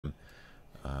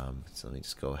So let me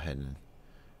just go ahead and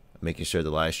making sure the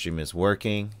live stream is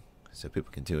working so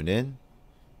people can tune in.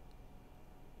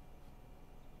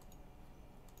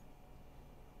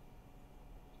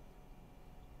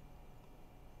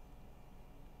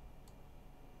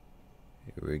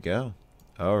 Here we go.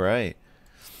 All right.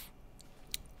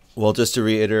 Well, just to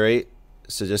reiterate,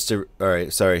 just to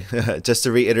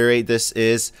reiterate, this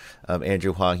is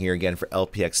Andrew Huang here again for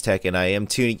LPX Tech, and I am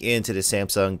tuning in to the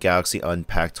Samsung Galaxy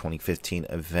Unpacked 2015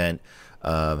 event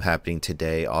happening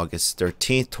today, August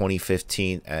 13th,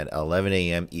 2015 at 11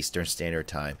 a.m. Eastern Standard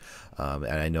Time. And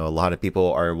I know a lot of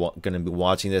people are going to be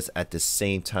watching this at the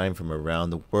same time from around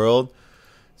the world.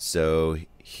 So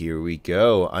here we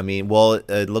go. I mean, well,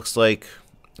 it looks like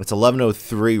it's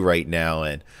 11:03 right now,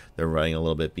 and they're running a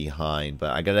little bit behind.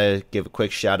 But I gotta give a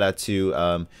quick shout out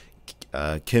to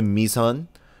Kim Misun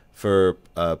for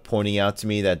pointing out to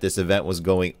me that this event was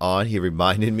going on. He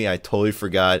reminded me. I totally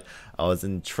forgot. I was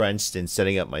entrenched in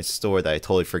setting up my store that I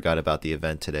totally forgot about the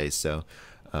event today. So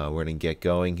we're gonna get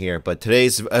going here. But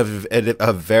today's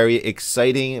a very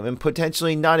exciting and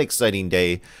potentially not exciting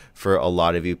day for a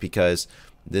lot of you, because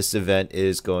this event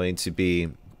is going to be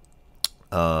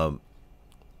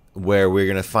where we're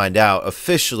going to find out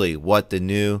officially what the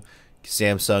new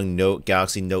Samsung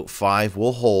Galaxy Note 5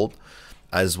 will hold,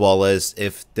 as well as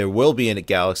if there will be a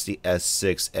Galaxy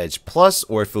S6 Edge Plus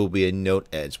or if it will be a Note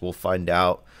Edge. We'll find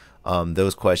out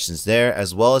those questions there,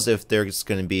 as well as if there's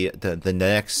going to be the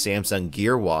next Samsung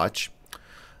Gear Watch,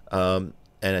 and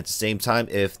at the same time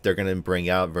if they're going to bring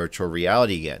out virtual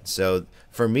reality again. So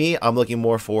for me, I'm looking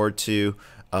more forward to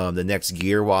the next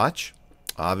Gear Watch,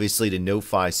 obviously the Note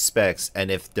 5 specs,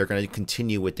 and if they're going to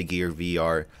continue with the Gear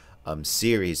VR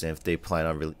series, and if they plan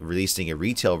on releasing a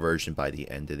retail version by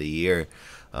the end of the year.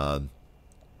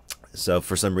 So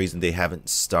for some reason they haven't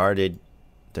started,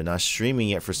 they're not streaming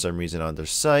yet for some reason on their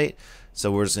site,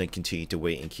 so we're just going to continue to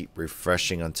wait and keep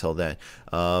refreshing until then.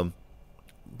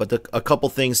 But a couple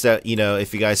things that, you know,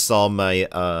 if you guys saw my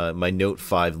my Note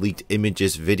 5 leaked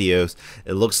images videos,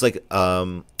 it looks like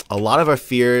a lot of our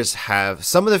fears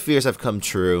some of the fears have come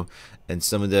true, and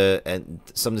some of the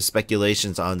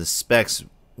speculations on the specs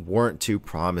weren't too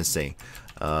promising.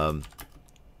 So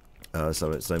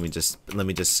let me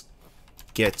just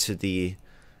get to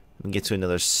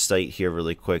another site here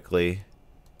really quickly.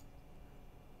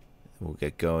 We'll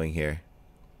get going here.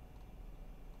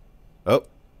 Oh.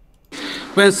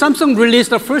 When Samsung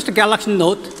released the first Galaxy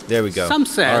Note, there we go. Some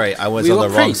said, all right, I was on the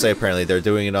wrong site. Apparently, they're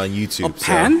doing it on YouTube. A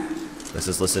pen, so let's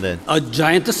just listen in. A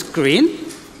giant screen,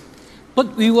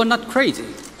 but we were not crazy.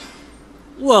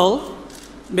 Well,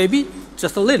 maybe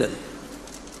just a little.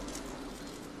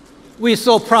 We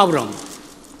saw a problem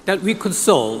that we could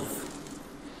solve.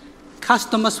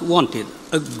 Customers wanted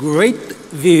a great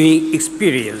viewing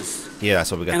experience. Yeah,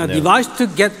 that's what we got. And a device to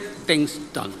get things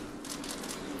done.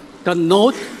 The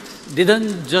Note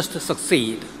didn't just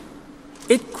succeed,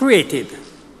 it created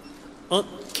a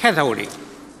category.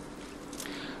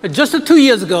 Just 2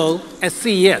 years ago at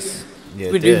CES,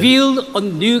 we revealed a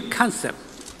new concept,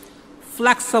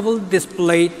 flexible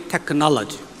display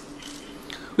technology.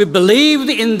 We believed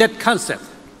in that concept,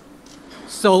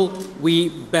 so we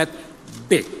bet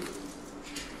big.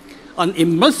 An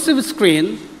immersive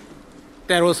screen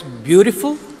that was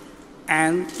beautiful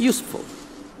and useful.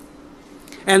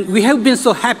 And we have been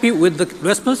so happy with the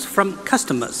response from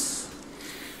customers.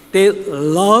 They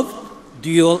love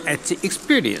dual edge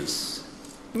experience.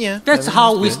 Yeah, that's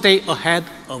how we stay ahead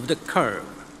of the curve.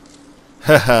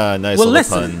 Haha, nice little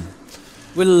pun.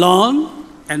 We learn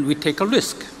and we take a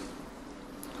risk.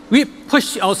 We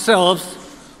push ourselves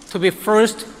to be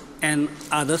first and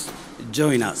others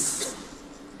join us.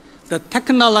 The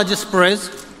technology spreads,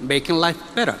 making life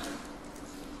better.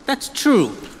 That's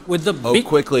true. With the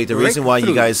quickly, the reason why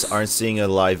you guys aren't seeing a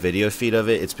live video feed of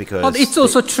it, it's because it's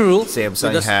also true.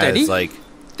 Samsung has like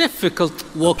difficult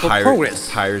work of progress.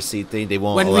 Piracy thing. They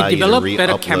won't when allow we develop you to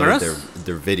better re-upload cameras,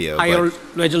 their video. higher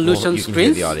resolution you can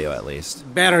screens, hear the audio at least.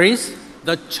 Batteries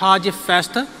that charge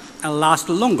faster and last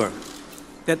longer.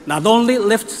 That not only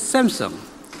lifts Samsung,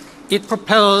 it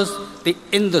propels the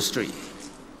industry.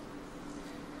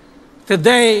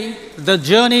 Today, the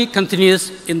journey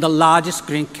continues in the large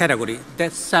screen category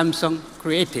that Samsung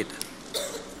created.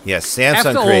 Yes,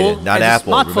 Samsung created, not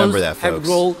Apple. Remember that, folks. Have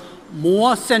grown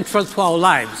more central to our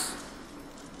lives.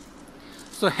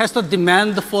 So has the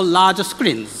demand for larger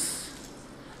screens.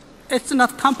 It's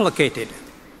not complicated.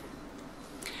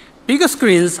 Bigger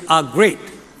screens are great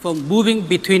for moving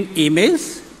between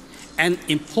emails and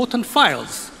important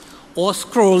files, or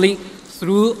scrolling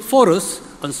through photos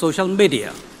on social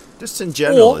media. Just in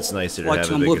general, it's nicer to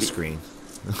have a bigger screen.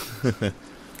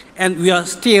 and we are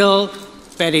still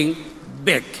betting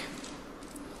big.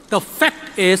 The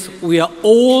fact is, we are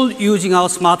all using our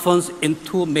smartphones in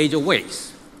two major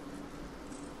ways.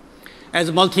 As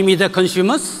multimedia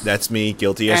consumers. That's me,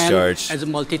 guilty as charged. As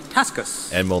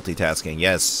multitaskers. And multitasking,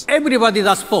 yes. Everybody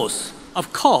does both,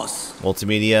 of course.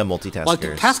 Multimedia,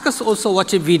 multitaskers. Multitaskers also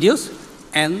watch videos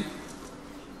and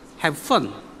have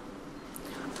fun.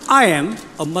 I am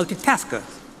a multitasker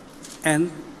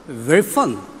and very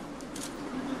fun.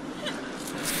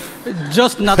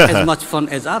 Just not as much fun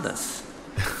as others.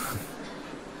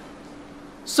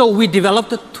 So we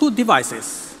developed two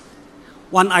devices.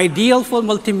 One ideal for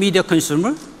multimedia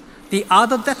consumer, the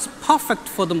other that's perfect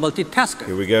for the multitasker.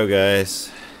 Here we go,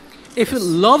 guys. If you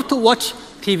love to watch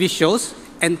TV shows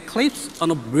and clips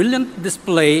on a brilliant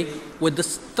display with the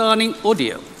stunning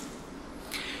audio.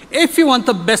 If you want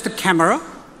the best camera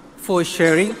for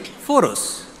sharing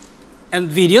photos and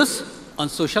videos on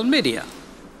social media.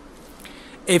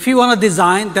 If you want a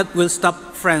design that will stop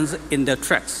friends in their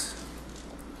tracks.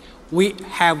 We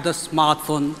have the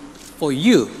smartphone for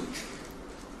you.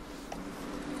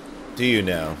 Do you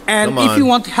now? And if you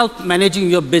want help managing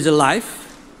your busy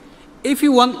life, if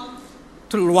you want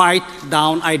to write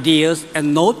down ideas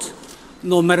and notes,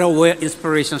 no matter where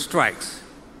inspiration strikes.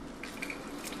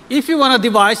 If you want a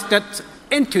device that's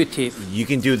intuitive, you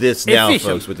can do this now,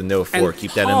 folks, with the Note 4.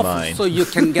 Keep that in mind. So you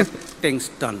can get things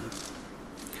done.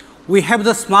 We have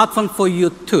the smartphone for you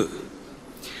too.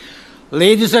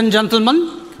 Ladies and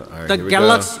gentlemen, the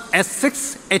Galaxy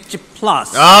S6 Edge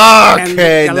Plus and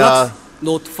the Galaxy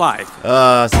Note 5.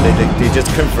 So they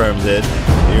just confirmed it.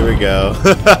 Here we go.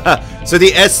 So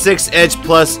the S6 Edge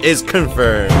Plus is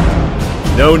confirmed.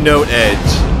 No Note Edge.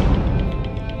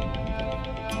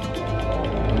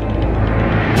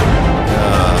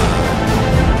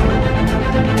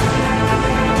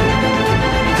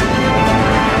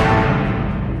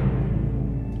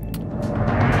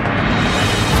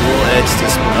 Dual Edge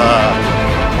display.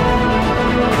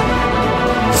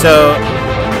 So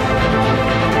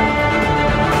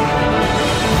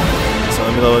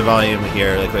let me lower the volume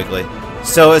here really quickly.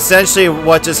 So essentially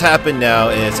what just happened now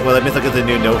is, well, let me look at the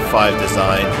new Note 5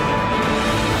 design.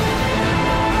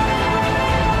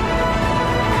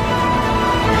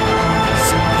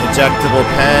 Ejectable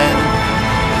pen.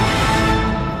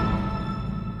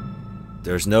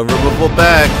 There's no removable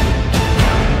back.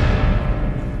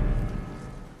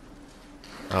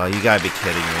 Oh, you gotta be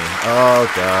kidding me. Oh,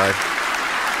 God.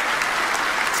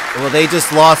 Well, they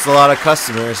just lost a lot of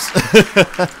customers.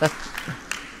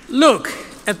 Look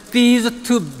at these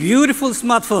two beautiful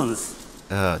smartphones.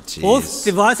 Oh, jeez. Both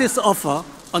devices offer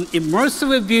an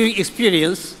immersive viewing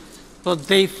experience, but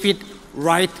they fit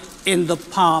right in the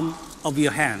palm of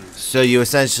your hand. So you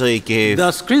essentially gave...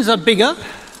 The screens are bigger,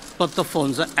 but the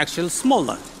phones are actually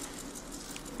smaller.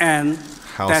 And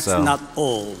that's not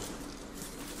all.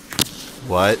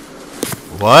 What?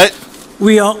 What?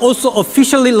 We are also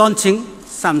officially launching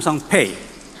Samsung Pay.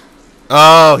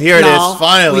 Oh, here it is,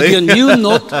 finally. With your new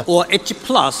Note or Edge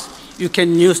Plus, you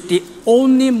can use the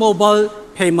only mobile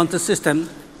payment system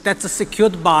that's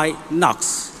secured by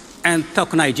Knox and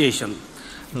tokenization.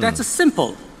 That's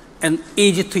simple and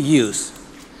easy to use.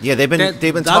 Yeah, they've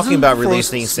been talking about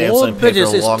releasing Samsung Pay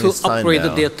for the longest time upgrade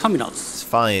now. Their terminals. It's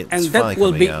fine. And that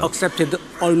will be accepted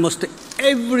almost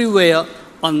everywhere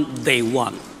on day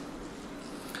one.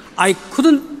 I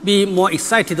couldn't be more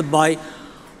excited by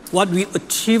what we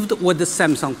achieved with the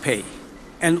Samsung Pay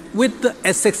and with the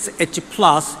S6 Edge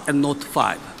Plus and Note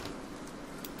 5.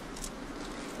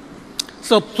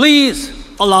 So please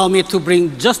allow me to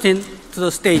bring Justin to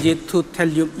the stage to tell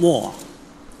you more.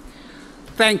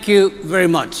 Thank you very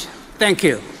much. Thank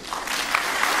you.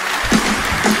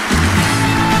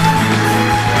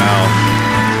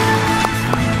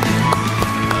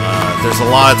 There's a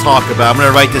lot to talk about. I'm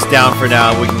going to write this down for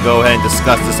now. We can go ahead and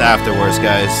discuss this afterwards,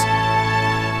 guys.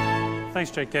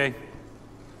 Thanks, JK.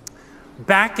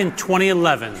 Back in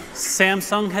 2011,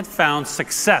 Samsung had found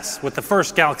success with the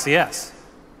first Galaxy S.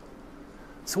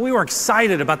 So we were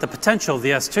excited about the potential of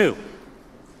the S2.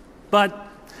 But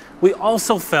we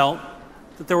also felt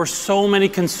that there were so many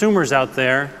consumers out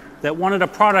there that wanted a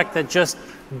product that just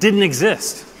didn't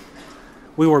exist.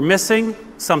 We were missing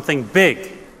something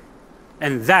big.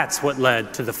 And that's what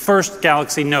led to the first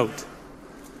Galaxy Note.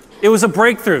 It was a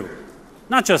breakthrough,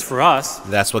 not just for us,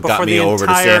 that's what but got for me the over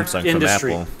to entire Samsung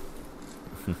industry. from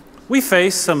Apple. We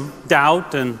faced some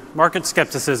doubt and market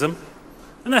skepticism,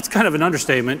 and that's kind of an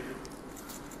understatement.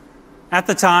 At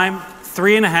the time,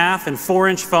 3.5 and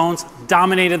 4-inch phones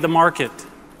dominated the market.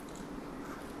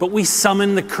 But we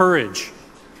summoned the courage.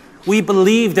 We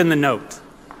believed in the Note.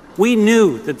 we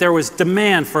knew that there was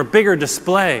demand for a bigger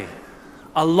display,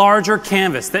 a larger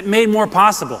canvas that made more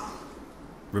possible.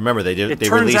 Remember, they released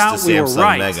the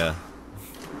Samsung Mega.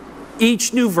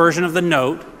 Each new version of the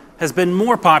Note has been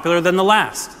more popular than the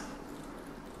last.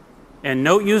 And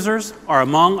Note users are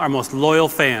among our most loyal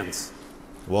fans.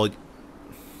 Well,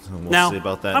 we'll now, see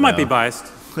about that I might be biased,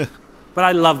 but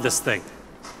I love this thing.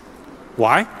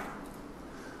 Why?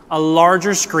 A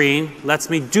larger screen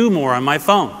lets me do more on my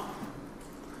phone.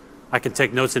 I can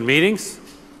take notes in meetings,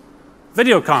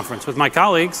 video conference with my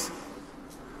colleagues,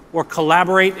 or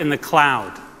collaborate in the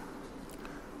cloud.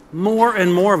 More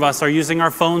and more of us are using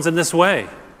our phones in this way.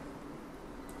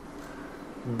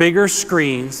 Bigger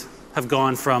screens have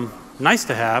gone from nice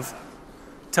to have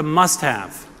to must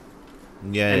have.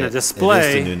 Yeah, and the display,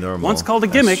 it is the new normal. once called a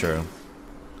That's gimmick, true.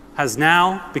 has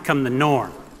now become the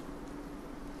norm.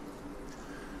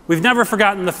 We've never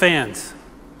forgotten the fans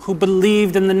who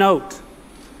believed in the Note,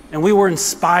 and we were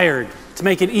inspired to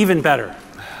make it even better.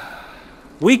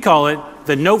 We call it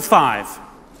the Note 5.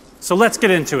 So let's get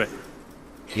into it.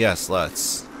 Yes,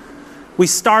 let's. We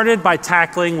started by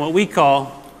tackling what we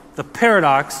call the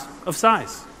paradox of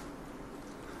size.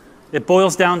 It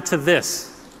boils down to this.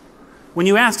 When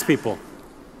you ask people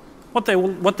what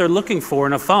they're looking for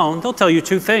in a phone, they'll tell you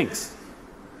two things.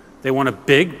 They want a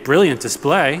big, brilliant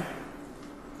display,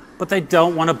 but they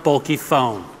don't want a bulky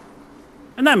phone.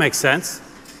 And that makes sense,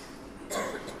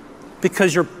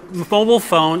 because your mobile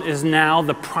phone is now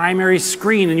the primary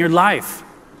screen in your life.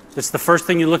 It's the first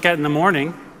thing you look at in the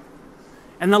morning,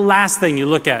 and the last thing you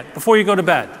look at before you go to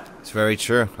bed. It's very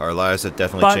true. Our lives have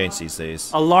definitely changed these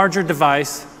days. A larger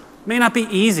device may not be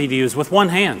easy to use with one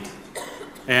hand,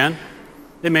 and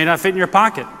it may not fit in your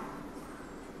pocket,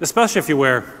 especially if you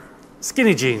wear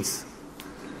skinny jeans,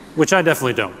 which I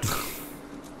definitely don't.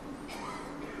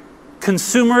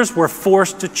 Consumers were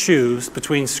forced to choose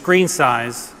between screen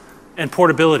size and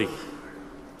portability.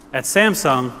 At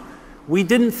Samsung, we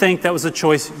didn't think that was a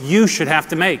choice you should have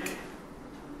to make.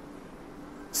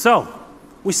 So,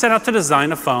 we set out to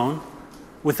design a phone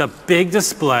with a big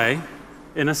display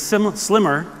in a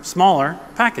slimmer, smaller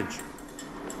package.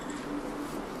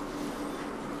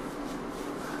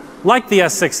 Like the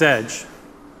S6 Edge,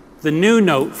 the new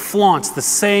Note flaunts the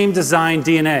same design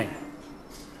DNA.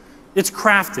 It's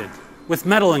crafted with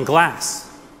metal and glass,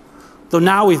 though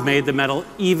now we've made the metal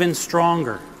even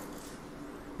stronger.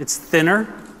 It's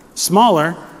thinner,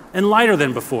 smaller, and lighter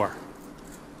than before.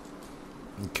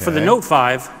 Okay. For the Note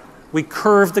 5, we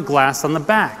curved the glass on the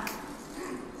back.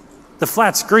 The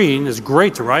flat screen is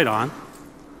great to write on,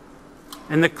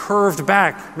 and the curved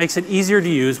back makes it easier to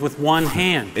use with one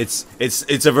hand. It's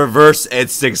a reverse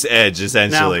S6 Edge,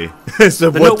 essentially. Now, so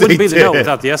the what Note wouldn't be the did. Note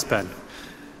without the S Pen.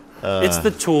 It's the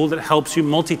tool that helps you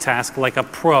multitask like a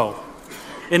pro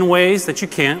in ways that you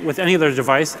can't with any other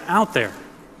device out there.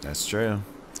 That's true.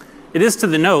 It is to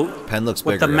the Note Pen looks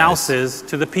what bigger, the mouse guys. is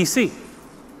to the PC,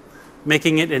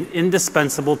 making it an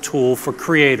indispensable tool for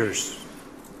creators.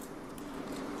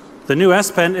 The new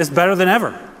S Pen is better than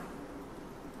ever.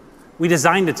 We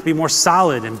designed it to be more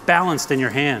solid and balanced in your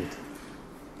hand.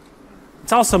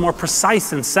 It's also more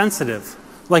precise and sensitive,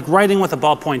 like writing with a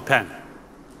ballpoint pen.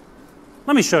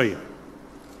 Let me show you.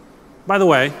 By the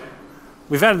way,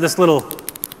 we've added this little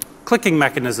clicking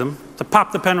mechanism to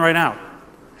pop the pen right out.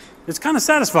 It's kind of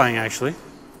satisfying, actually.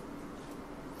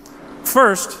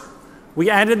 First, we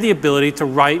added the ability to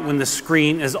write when the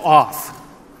screen is off.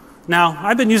 Now,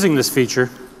 I've been using this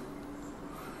feature,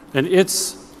 and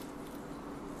it's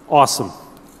awesome.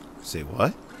 Say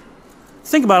what?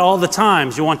 Think about all the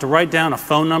times you want to write down a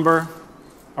phone number,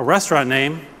 a restaurant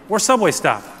name, or subway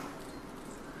stop.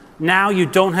 Now you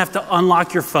don't have to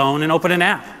unlock your phone and open an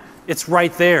app. It's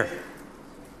right there.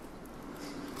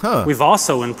 Huh. We've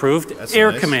also improved That's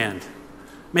Air nice. Command,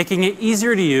 making it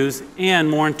easier to use and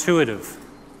more intuitive.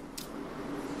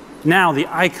 Now the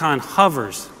icon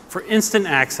hovers for instant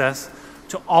access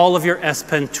to all of your S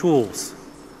Pen tools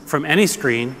from any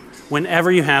screen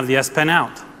whenever you have the S Pen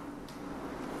out.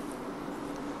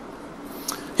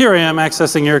 Here I am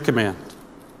accessing Air Command.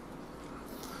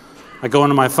 I go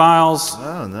into my files.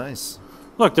 Oh, nice.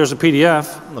 Look, there's a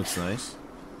PDF. Looks nice.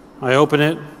 I open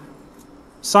it,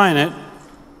 sign it,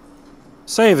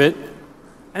 save it,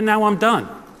 and now I'm done.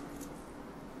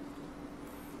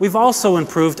 We've also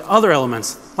improved other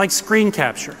elements like screen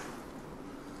capture.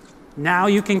 Now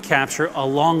you can capture a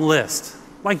long list,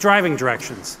 like driving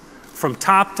directions, from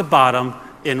top to bottom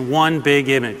in one big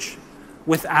image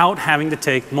without having to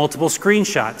take multiple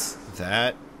screenshots.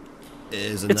 That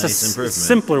is a It's nice a improvement.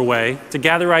 simpler way to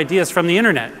gather ideas from the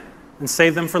internet and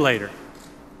save them for later.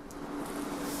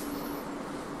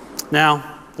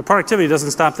 Now, the productivity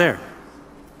doesn't stop there.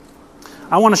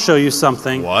 I want to show you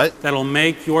something What? that'll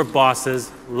make your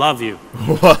bosses love you.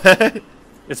 What?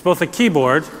 It's both a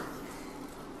keyboard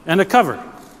and a cover,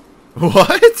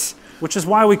 What? which is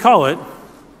why we call it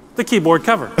the keyboard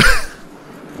cover.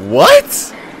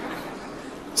 What?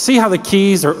 See how the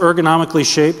keys are ergonomically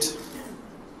shaped?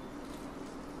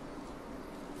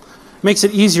 Makes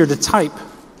it easier to type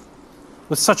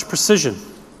with such precision.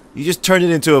 You just turned it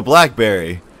into a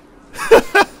BlackBerry.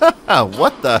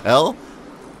 What the hell?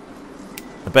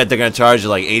 I bet they're gonna charge you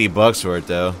like $80 for it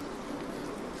though.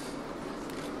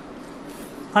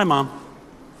 Hi, Mom.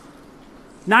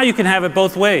 Now you can have it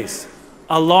both ways.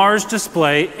 A large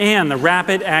display and the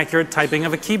rapid, accurate typing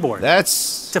of a keyboard.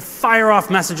 That's To fire off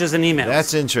messages and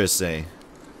emails. interesting.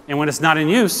 And when it's not in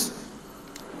use,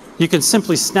 you can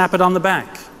simply snap it on the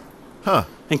back Huh.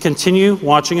 and continue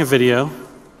watching a video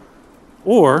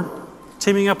or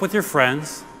teaming up with your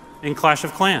friends in Clash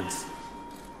of Clans.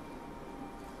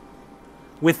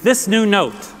 With this new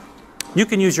Note, you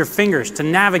can use your fingers to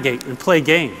navigate and play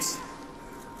games.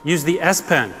 Use the S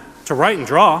Pen to write and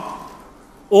draw,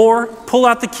 or pull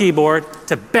out the keyboard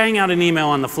to bang out an email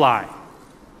on the fly.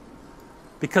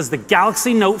 Because the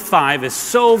Galaxy Note 5 is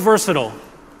so versatile,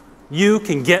 you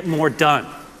can get more done.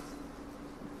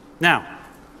 Now,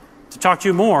 to talk to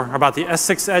you more about the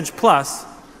S6 Edge Plus,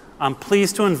 I'm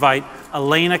pleased to invite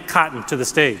Elena Cotton to the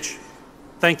stage.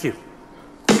 Thank you.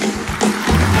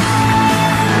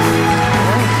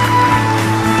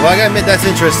 Well, I gotta admit that's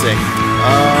interesting.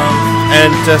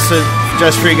 And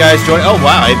just for you guys join. Oh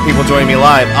wow, I have people joining me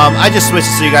live. I just switched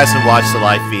it so you guys can watch the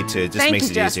live feed too. It just Thank makes you,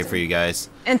 it easier Justin. for you guys.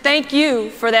 And thank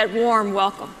you for that warm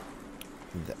welcome.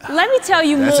 Let me tell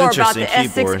you That's more about the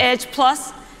interesting, keyboard. S6 Edge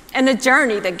Plus and the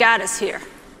journey that got us here.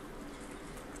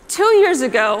 2 years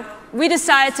ago, we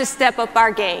decided to step up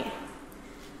our game.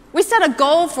 We set a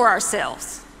goal for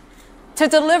ourselves to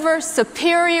deliver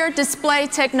superior display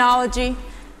technology,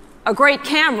 a great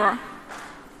camera,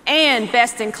 and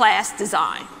best-in-class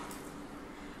design.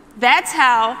 That's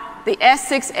how the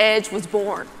S6 Edge was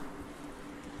born.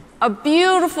 A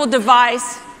beautiful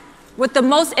device with the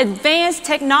most advanced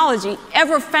technology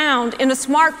ever found in a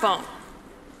smartphone.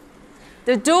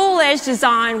 The dual-edge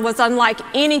design was unlike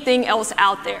anything else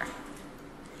out there,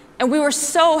 and we were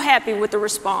so happy with the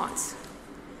response.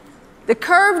 The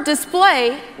curved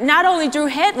display not only drew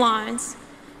headlines,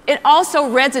 it also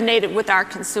resonated with our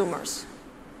consumers.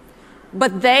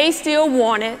 But they still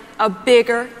wanted a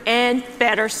bigger and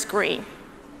better screen.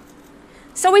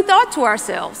 So we thought to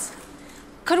ourselves,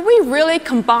 could we really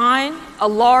combine a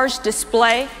large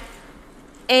display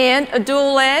and a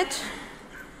dual edge?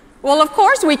 Well, of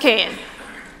course we can.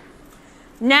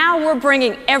 Now we're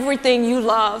bringing everything you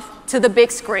love to the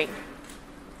big screen.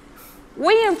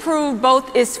 We improved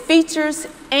both its features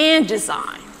and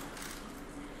design.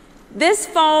 This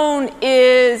phone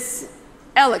is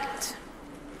elegant,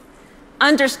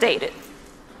 understated,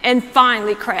 and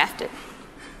finely crafted.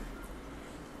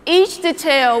 Each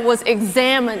detail was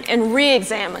examined and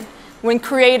re-examined when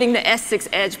creating the S6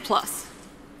 Edge Plus.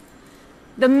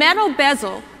 The metal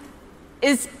bezel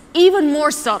is even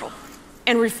more subtle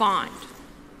and refined.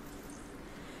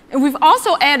 And we've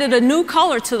also added a new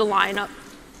color to the lineup,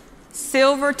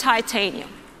 silver titanium.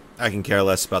 I can care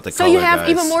less about the So color, you have guys.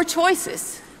 even more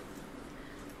choices.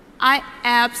 I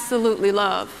absolutely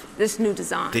love this new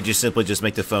design. Did you simply just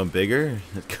make the phone bigger?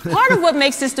 Part of what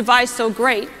makes this device so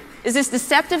great is its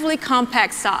deceptively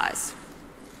compact size.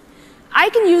 I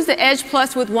can use the Edge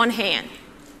Plus with one hand,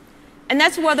 and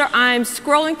that's whether I'm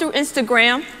scrolling through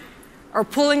Instagram or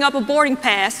pulling up a boarding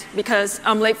pass because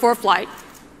I'm late for a flight,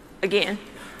 again.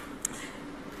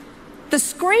 The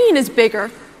screen is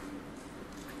bigger,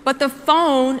 but the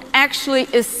phone actually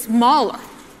is smaller.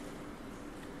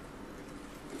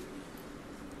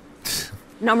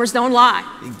 Numbers don't lie.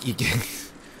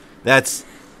 That's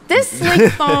This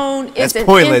sleek phone is That's an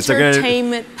pointless.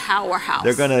 entertainment powerhouse.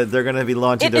 they're gonna be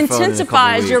launching It their phone in a couple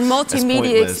intensifies your weeks. That's multimedia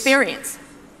pointless. experience.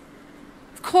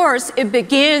 Of course, it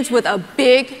begins with a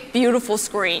big, beautiful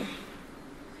screen.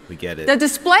 We get it. The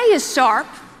display is sharp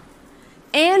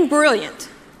and brilliant,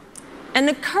 and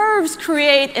the curves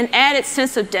create an added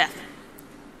sense of depth.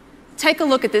 Take a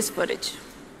look at this footage.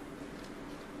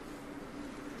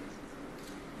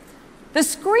 The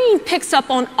screen picks up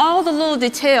on all the little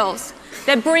details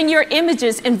that bring your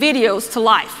images and videos to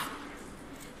life.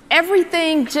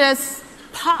 Everything just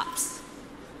pops.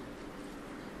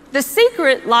 The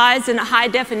secret lies in a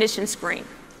high-definition screen.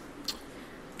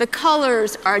 The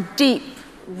colors are deep,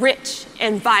 rich,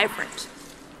 and vibrant.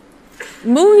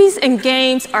 Movies and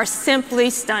games are simply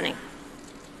stunning.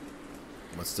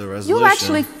 What's the resolution? You'll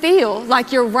actually feel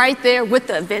like you're right there with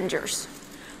the Avengers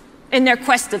in their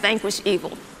quest to vanquish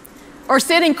evil, or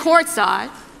sitting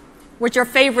courtside with your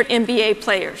favorite NBA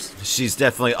players. She's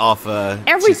definitely off.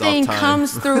 Everything she's off time.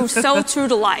 comes through so true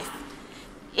to life.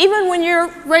 Even when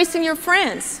you're racing your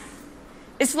friends,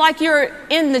 it's like you're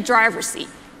in the driver's seat.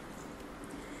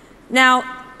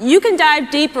 Now, you can dive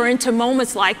deeper into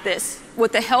moments like this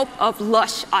with the help of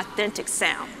lush, authentic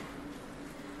sound.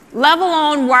 Level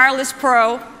On Wireless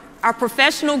Pro, our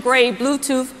professional-grade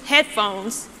Bluetooth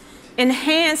headphones,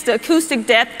 enhance the acoustic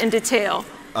depth and detail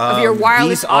of your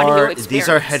wireless audio experience. These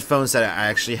are headphones that I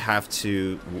actually have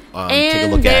to take a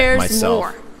look at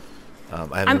myself. More.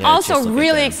 I'm also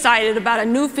really excited about a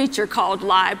new feature called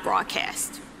Live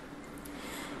Broadcast.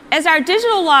 As our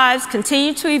digital lives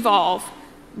continue to evolve,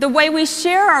 the way we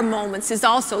share our moments is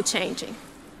also changing.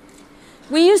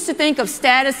 We used to think of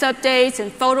status updates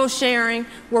and photo sharing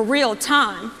were real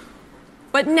time,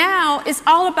 but now it's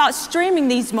all about streaming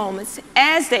these moments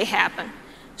as they happen,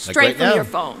 straight from your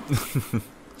phone.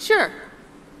 Sure,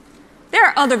 there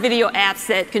are other video apps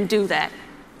that can do that,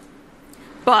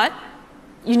 but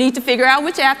you need to figure out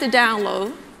which app to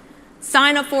download,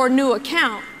 sign up for a new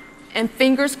account, and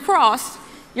fingers crossed,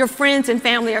 your friends and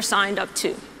family are signed up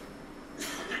too.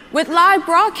 With live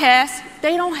broadcasts,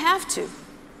 they don't have to.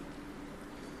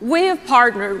 We have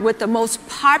partnered with the most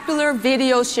popular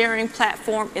video sharing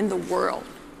platform in the world.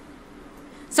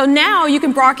 So now you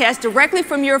can broadcast directly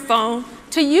from your phone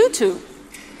to YouTube.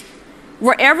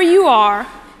 Wherever you are,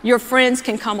 your friends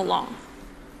can come along.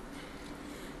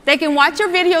 They can watch your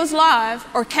videos live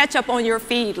or catch up on your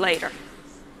feed later.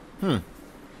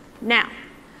 Now,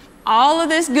 all of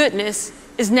this goodness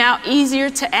is now easier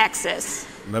to access.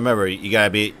 Remember, you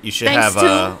should Thanks have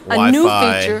to Wi-Fi a new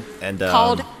feature and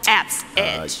called Apps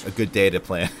Edge. a good data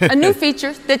plan. A new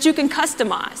feature that you can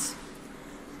customize.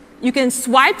 You can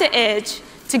swipe the edge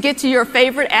to get to your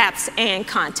favorite apps and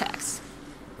contacts,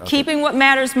 keeping what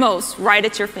matters most right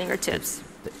at your fingertips.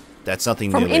 That's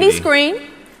something From new. any screen,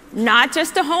 not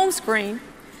just a home screen,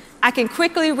 I can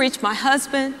quickly reach my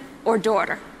husband or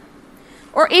daughter,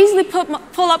 or easily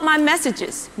pull up my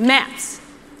messages, maps,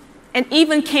 and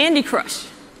even Candy Crush.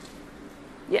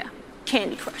 Yeah,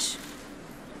 Candy Crush.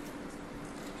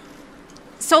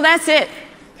 So that's it.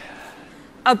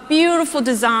 A beautiful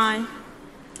design,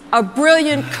 a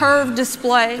brilliant curved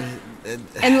display,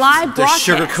 and live broadcast.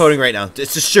 They're sugarcoating right now.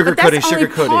 It's just sugarcoating, But that's only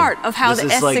part of how the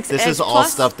S6 This Edge is all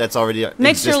Plus stuff that's already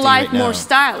makes your existing life right now. more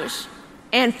stylish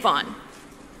and fun.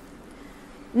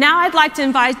 Now I'd like to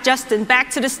invite Justin back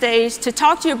to the stage to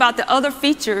talk to you about the other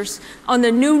features on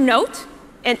the new Note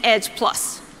and Edge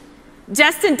Plus.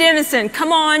 Justin Dennison,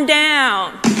 come on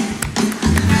down. The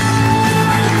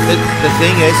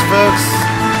thing is, folks,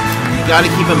 you got to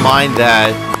keep in mind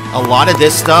that a lot of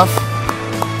this stuff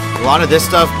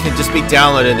can just be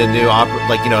downloaded in the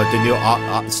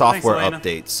new software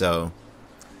update. So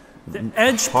the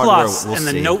Edge Plus and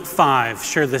the Note 5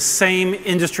 share the same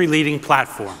industry-leading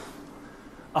platform,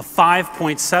 a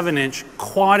 5.7-inch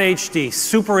Quad HD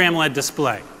Super AMOLED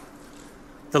display,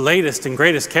 the latest and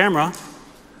greatest camera,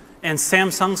 and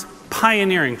Samsung's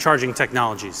pioneering charging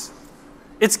technologies.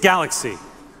 It's Galaxy,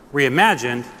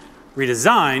 reimagined,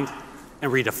 redesigned,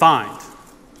 and redefined.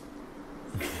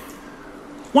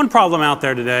 One problem out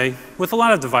there today with a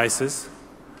lot of devices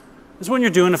is when you're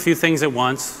doing a few things at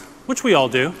once, which we all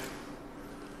do,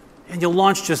 and you'll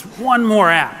launch just one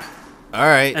more app. All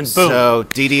right, and boom, so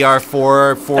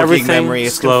DDR4 4 gig memory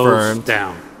is confirmed.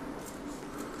 Down.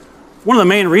 One of the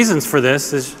main reasons for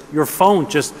this is your phone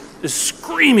just is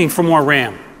screaming for more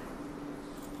RAM.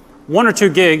 1 or 2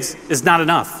 gigs is not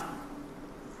enough.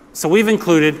 So we've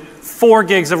included 4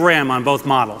 gigs of RAM on both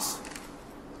models.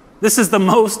 This is the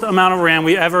most amount of RAM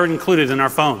we ever included in our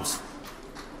phones.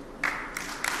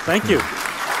 Thank you.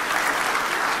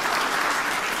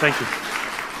 Thank you.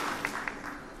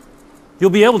 You'll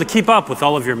be able to keep up with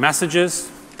all of your messages,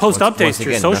 post updates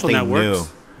to your social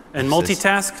networks, and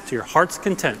multitask to your heart's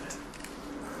content.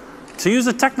 To use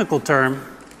a technical term,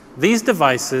 these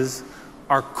devices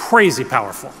are crazy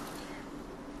powerful.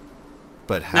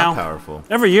 But how powerful?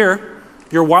 Every year,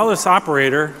 your wireless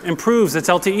operator improves its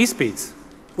LTE speeds,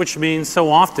 which means so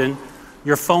often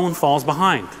your phone falls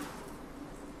behind.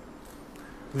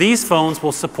 These phones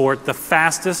will support the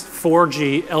fastest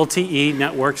 4G LTE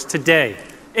networks today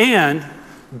and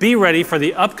be ready for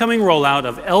the upcoming rollout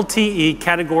of LTE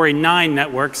Category 9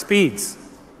 network speeds.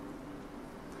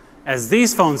 As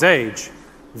these phones age,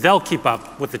 they'll keep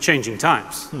up with the changing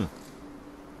times.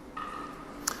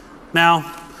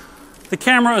 Now, the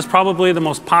camera is probably the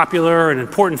most popular and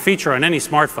important feature on any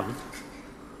smartphone,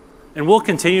 and we'll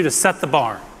continue to set the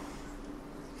bar.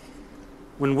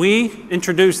 When we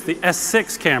introduced the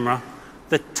S6 camera,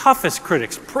 the toughest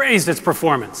critics praised its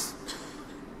performance.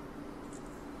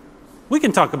 We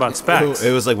can talk about specs.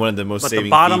 It was like one of the most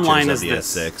saving features of the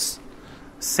S6.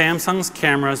 Samsung's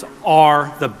cameras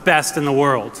are the best in the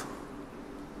world.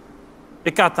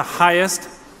 It got the highest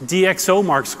DxO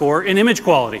mark score in image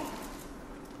quality.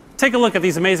 Take a look at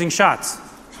these amazing shots.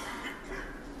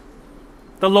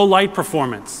 The low light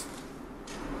performance,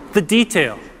 the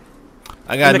detail,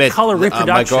 I gotta admit, the color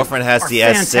reproduction. My girlfriend has the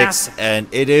S6, and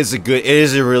it is a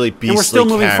really beastly and we're still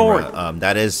moving camera. forward.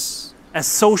 That is. As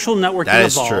social networking That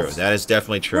is evolves, true. That is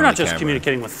definitely true. We're not just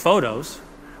communicating with photos.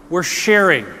 We're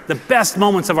sharing the best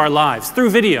moments of our lives through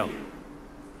video.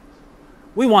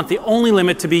 We want the only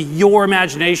limit to be your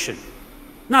imagination,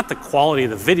 not the quality of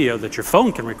the video that your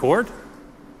phone can record.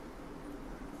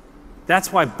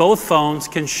 That's why both phones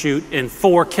can shoot in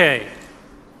 4K.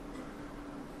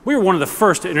 We were one of the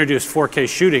first to introduce 4K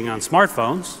shooting on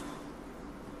smartphones,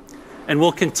 and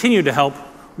we'll continue to help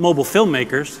mobile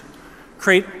filmmakers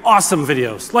create awesome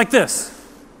videos like this.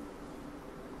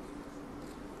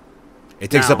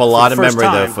 It takes up a lot of memory,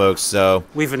 though, folks. So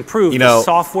we've improved the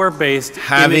software-based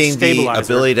having the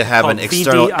ability to have an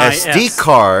external SD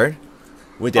card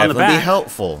would definitely be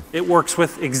helpful. It works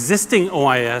with existing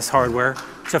OIS hardware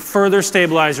to further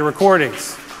stabilize your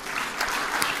recordings.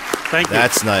 Thank you.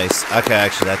 That's nice. Okay,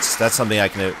 actually, that's something I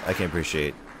can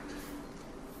appreciate.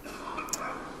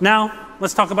 Now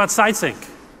let's talk about SideSync.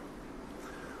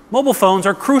 Mobile phones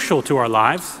are crucial to our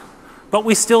lives, but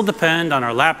we still depend on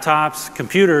our laptops,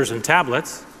 computers, and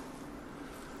tablets.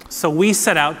 So we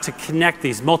set out to connect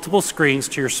these multiple screens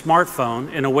to your smartphone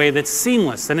in a way that's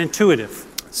seamless and intuitive.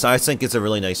 SideSync is a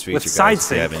really nice feature, With guys,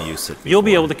 if you SideSync, haven't used it before. You'll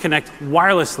be able to connect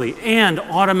wirelessly and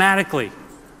automatically.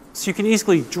 So you can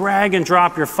easily drag and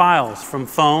drop your files from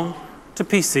phone to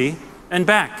PC and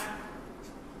back.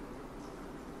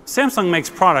 Samsung makes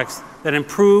products that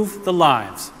improve the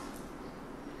lives,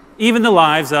 even the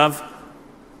lives of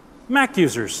Mac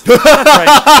users. That's right.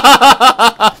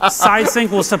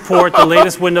 SideSync will support the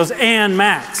latest Windows and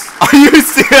Macs. Are you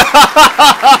serious?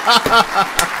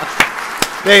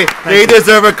 They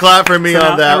deserve a clap for me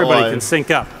on that everybody one. can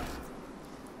sync up.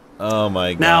 Oh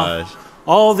my gosh. Now,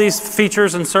 all these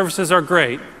features and services are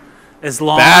great as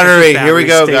long battery. as the battery Here we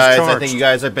go, stays guys. charged. I think you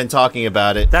guys have been talking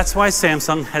about it. That's why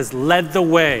Samsung has led the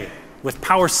way with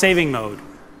power saving mode,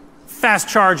 fast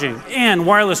charging, and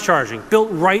wireless charging built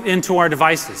right into our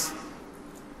devices.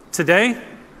 Today,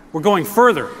 we're going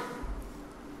further.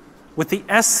 With the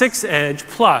S6 Edge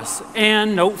Plus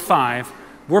and Note 5,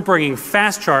 we're bringing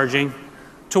fast charging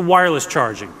to wireless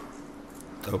charging.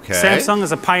 Okay. Samsung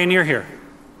is a pioneer here.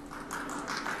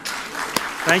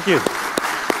 Thank you.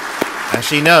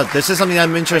 Actually, no, this is something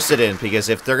I'm interested in, because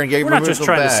if they're going to get We're not just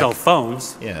trying to sell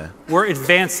phones. Yeah. We're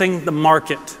advancing the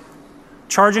market.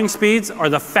 Charging speeds are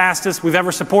the fastest we've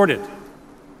ever supported.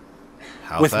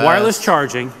 How With fast? wireless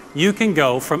charging, you can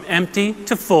go from empty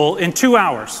to full in 2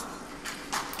 hours.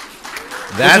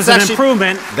 That's an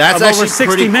improvement of over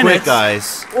 60 minutes, quick,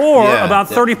 guys. Or about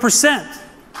 30%.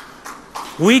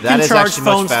 We can charge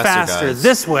phones faster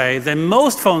this way than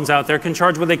most phones out there can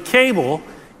charge with a cable,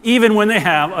 even when they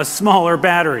have a smaller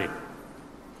battery.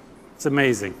 It's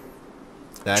amazing.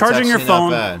 Charging your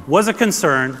phone was a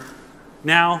concern.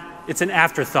 Now it's an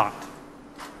afterthought.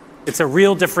 It's a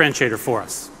real differentiator for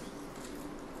us.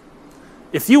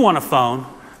 If you want a phone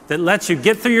that lets you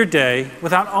get through your day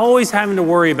without always having to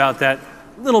worry about that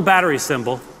little battery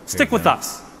symbol, stick with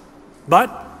us.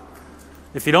 But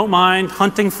if you don't mind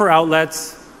hunting for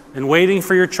outlets and waiting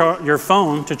for your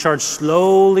phone to charge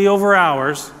slowly over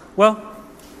hours, well,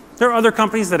 there are other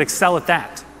companies that excel at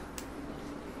that.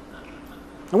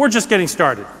 And we're just getting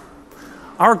started.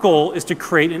 Our goal is to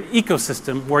create an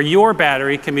ecosystem where your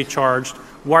battery can be charged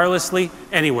wirelessly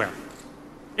anywhere.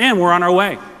 And we're on our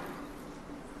way.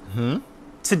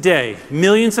 Today,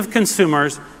 millions of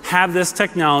consumers have this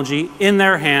technology in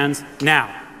their hands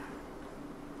now.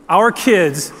 Our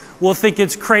kids will think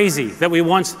it's crazy that we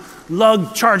once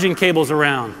lugged charging cables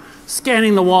around,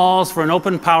 scanning the walls for an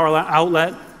open power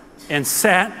outlet, and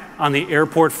sat on the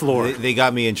airport floor. They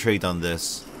got me intrigued on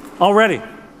this. Already,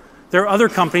 there are other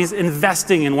companies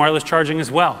investing in wireless charging as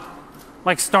well,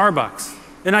 like Starbucks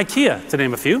and IKEA, to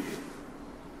name a few.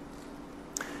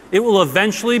 It will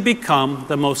eventually become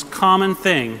the most common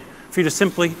thing for you to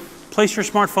simply place your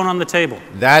smartphone on the table.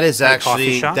 That is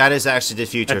actually the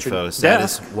future, folks. That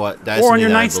is something that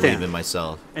I believe in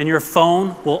myself. And your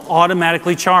phone will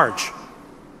automatically charge.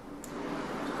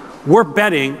 We're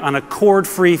betting on a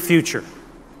cord-free future.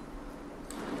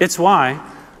 It's why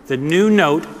the new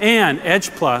Note and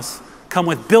Edge Plus come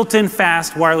with built-in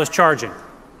fast wireless charging.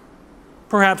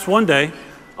 perhaps one day,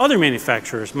 other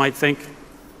manufacturers might think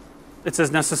it's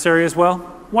as necessary as well,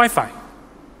 Wi-Fi.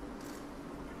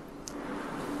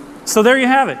 So there you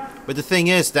have it. But the thing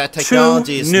is, that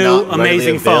technology is new, not readily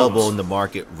amazing available phones. in the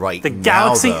market right The now,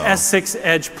 Galaxy though. S6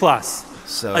 Edge Plus,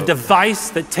 So- a device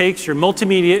that takes your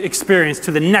multimedia experience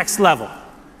to the next level.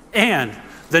 And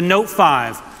the Note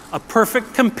 5, a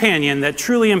perfect companion that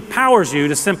truly empowers you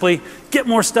to simply get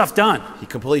more stuff done. He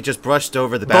completely just brushed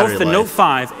over the battery Both the life. Note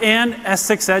 5 and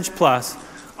S6 Edge Plus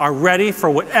are ready for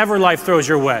whatever life throws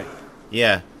your way.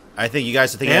 Yeah, I think you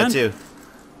guys are thinking that And too.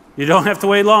 you don't have to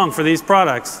wait long for these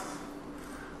products.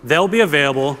 They'll be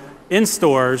available in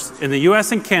stores in the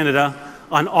US and Canada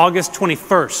on August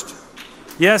 21st.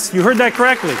 Yes, you heard that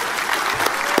correctly.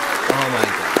 Oh my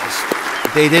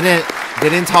gosh. They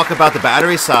didn't talk about the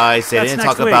battery size. They That's didn't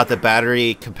next talk week. about the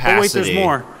battery But capacity. wait, there's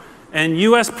more. And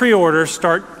US pre-orders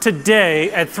start today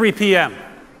at 3 p.m.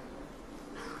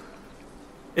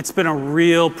 It's been a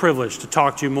real privilege to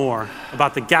talk to you more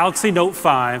about the Galaxy Note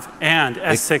 5 and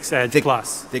S6 Edge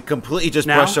Plus. They completely just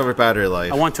Now, brushed over battery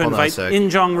life. I want to Hold on a invite sec. In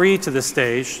Jong Ri to the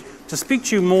stage to speak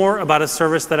to you more about a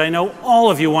service that I know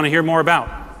all of you want to hear more about.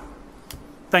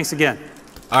 Thanks again.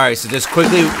 All right, so just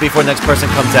quickly before the next person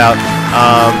comes out,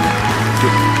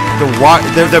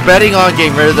 they're betting on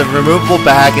getting rid of the removable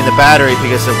bag and the battery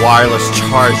because of wireless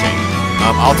charging.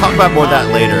 I'll talk about more of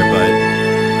that later, but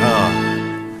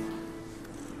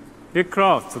Big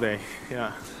crowd today,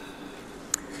 yeah.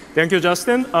 Thank you,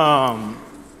 Justin.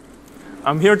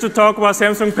 I'm here to talk about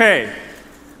Samsung Pay.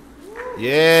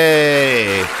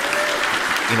 yay!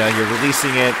 You know, you're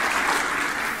releasing it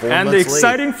 4 And the months late.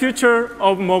 exciting future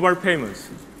of mobile payments.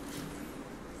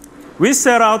 We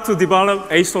set out to develop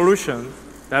a solution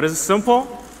that is simple,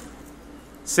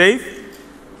 safe,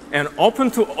 and open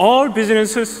to all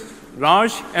businesses,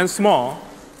 large and small,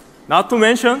 not to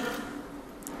mention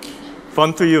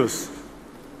fun to use.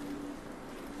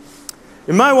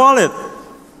 In my wallet,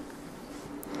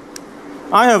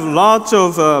 I have lots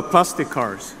of plastic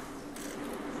cards,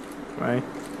 right?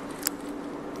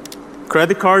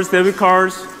 Credit cards, debit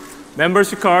cards,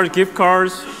 membership cards, gift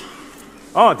cards,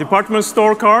 department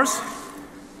store cards.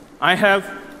 I have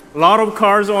a lot of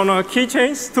cards on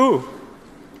keychains too.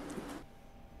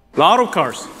 A lot of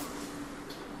cards.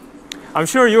 I'm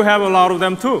sure you have a lot of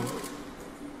them too.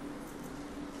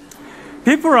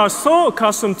 People are so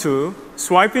accustomed to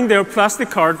swiping their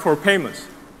plastic card for payments,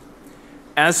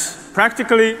 as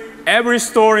practically every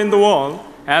store in the world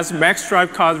has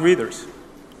MagStripe card readers.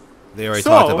 They already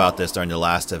So, talked about this during the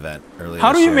last event earlier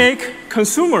How do this you year. make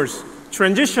consumers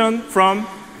transition from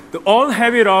the old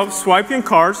habit of swiping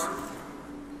cards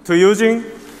to using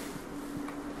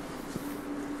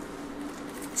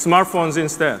smartphones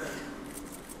instead?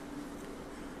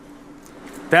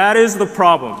 That is the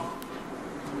problem.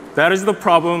 That is the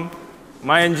problem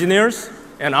my engineers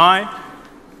and I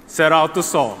set out to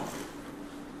solve.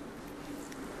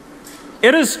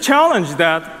 It is a challenge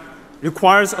that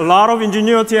requires a lot of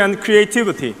ingenuity and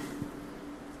creativity.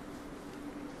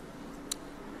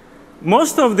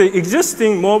 Most of the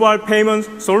existing mobile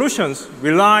payment solutions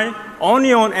rely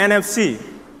only on NFC,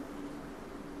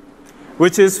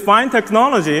 which is fine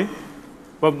technology,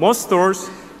 but most stores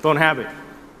don't have it.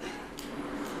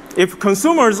 If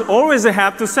consumers always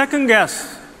have to second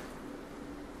guess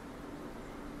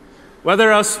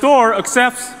whether a store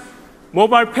accepts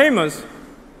mobile payments,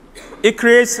 it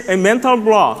creates a mental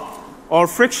block or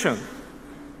friction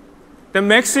that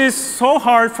makes it so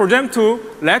hard for them to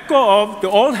let go of the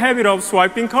old habit of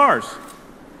swiping cards.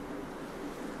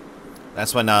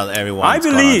 That's why not everyone's I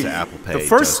gone believe onto Apple Pay the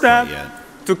first just quite step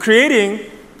yet. to creating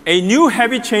a new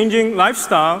habit-changing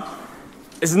lifestyle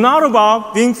is not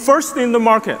about being first in the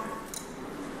market,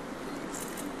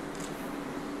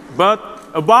 but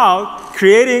about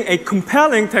creating a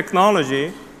compelling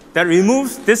technology that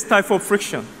removes this type of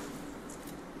friction.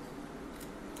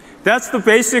 That's the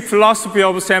basic philosophy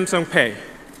of Samsung Pay.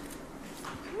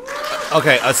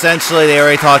 Okay, essentially, they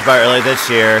already talked about it earlier this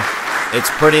year. It's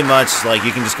pretty much like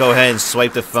you can just go ahead and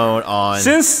swipe the phone on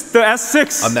Since the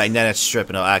S6, a magnetic strip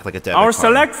and it'll act like a debit our card.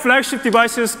 select flagship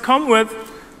devices come with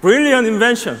brilliant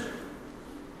invention.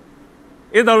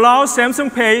 It allows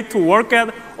Samsung Pay to work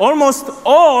at almost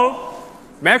all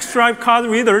MagStripe card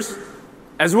readers,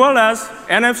 as well as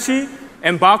NFC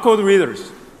and barcode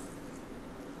readers.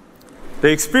 The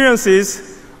experience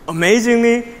is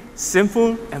amazingly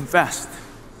simple and fast.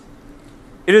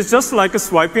 It is just like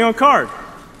swiping a card.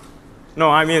 No,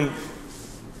 I mean,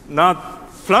 not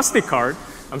plastic card.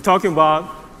 I'm talking about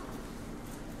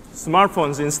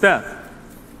smartphones instead.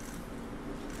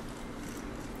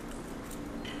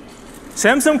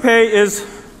 Samsung Pay is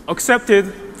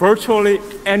accepted virtually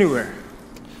anywhere.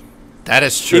 That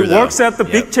is true. It works at the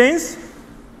big chains.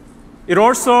 It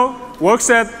also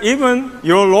works at even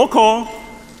your local,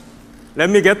 let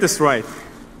me get this right,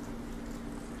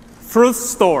 fruit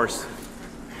stores.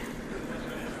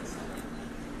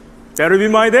 That'll be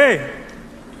my day.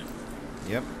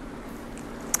 Yep.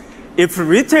 If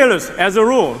retailers, as a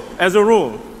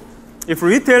rule, if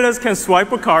retailers can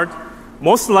swipe a card,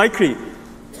 most likely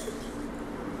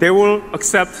they will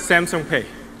accept Samsung Pay.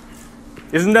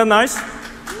 Isn't that nice?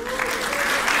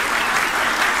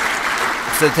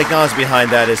 So the technology behind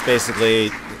that is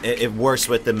basically it works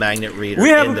with the magnet reader. We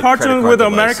have in the partnered with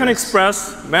American devices.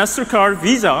 Express, MasterCard,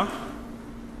 Visa,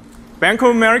 Bank of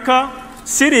America,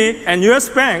 Citi, and US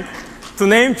Bank, to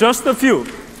name just a few.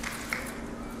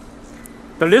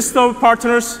 The list of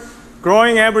partners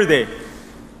growing every day.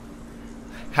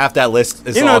 Half that list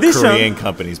is In all addition, Korean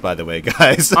companies, by the way,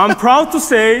 guys. I'm proud to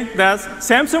say that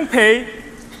Samsung Pay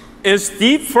is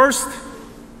the first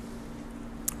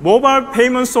mobile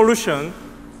payment solution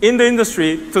in the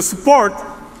industry to support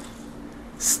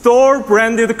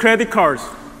store-branded credit cards.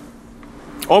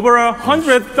 Over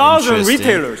 100,000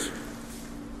 retailers.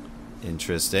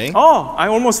 Interesting. Oh, I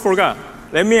almost forgot.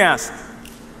 Let me ask.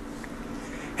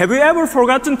 Have you ever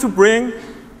forgotten to bring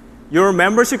your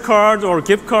membership card or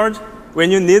gift card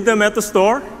when you need them at the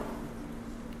store?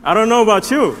 I don't know about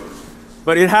you,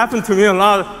 but it happened to me a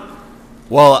lot.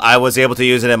 Well, I was able to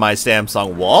use it in my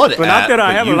Samsung Wallet But not app, that I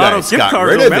but have you a lot guys of gift got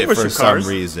cards rid or of it for membership cards. some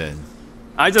reason.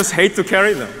 I just hate to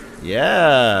carry them.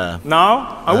 Yeah.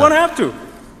 Now, I won't have to.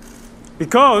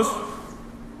 Because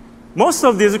most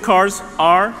of these cards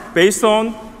are based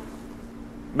on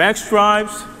max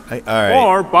drives All right.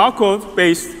 or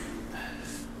barcode-based.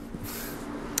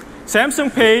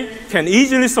 Samsung Pay can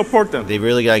easily support them. They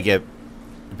really gotta get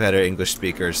better English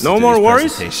speakers. No to do more these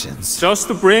worries. presentations. Just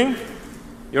to bring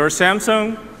your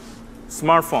Samsung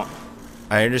smartphone.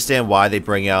 I understand why they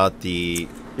bring out the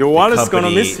Your wallet's company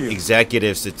gonna miss you.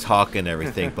 executives to talk and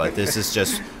everything, but this is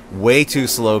just way too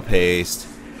slow paced.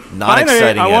 Not Finally,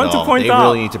 exciting I at want to all. point They out,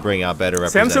 really need to bring out better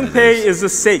representatives. Samsung Pay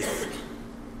is safe.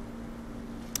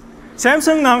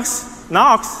 Samsung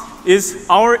Knox is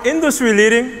our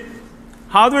industry-leading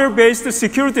hardware-based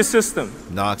security system.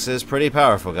 Knox is pretty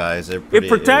powerful, guys. It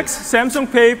protects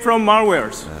Samsung Pay from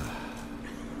malwares,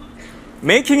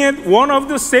 making it one of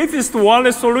the safest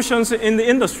wallet solutions in the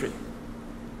industry.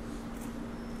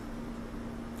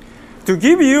 To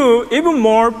give you even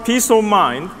more peace of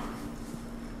mind,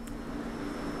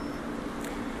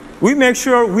 we make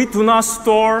sure we do not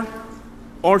store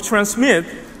or transmit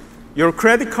your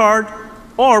credit card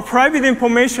or private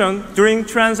information during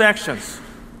transactions.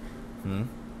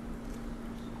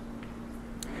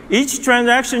 Each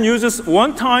transaction uses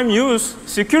one-time use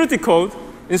security code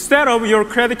instead of your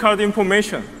credit card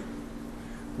information.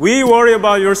 We worry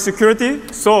about your security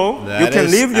so you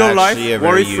can live your life That's actually a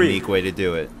very worry-free. unique way to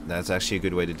do it. That's actually a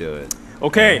good way to do it.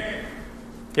 Okay,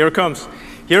 here it comes.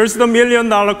 Here's the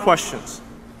million-dollar questions.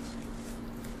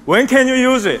 When can you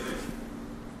use it?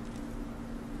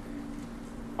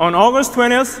 On August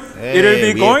 20th, it'll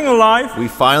be going live We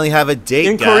finally have a date,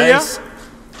 in guys. Korea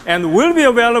and will be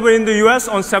available in the US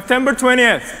on September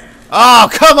 20th. Oh,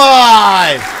 come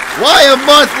on! Why a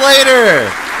month later?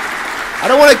 I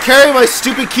don't want to carry my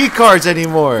stupid key cards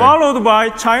anymore. Followed by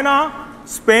China,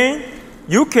 Spain,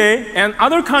 UK, and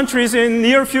other countries in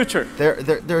near future.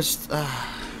 There's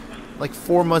like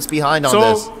 4 months behind on So,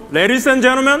 this. ladies and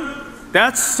gentlemen,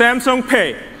 that's Samsung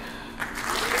Pay.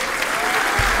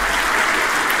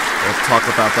 Let's talk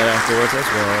about that afterwards as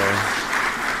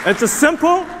well. It's a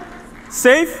simple,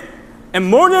 safe, and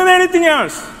more than anything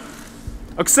else,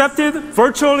 accepted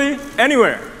virtually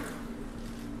anywhere.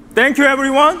 Thank you,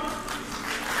 everyone.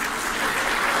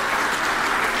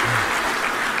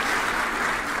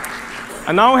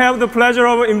 I now have the pleasure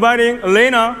of inviting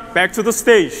Elena back to the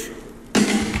stage.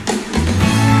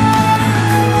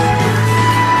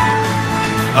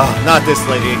 Oh, not this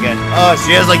lady again. Oh,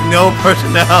 she has like no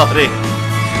personality.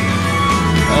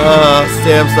 Oh,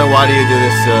 Samsung, why do you do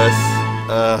this to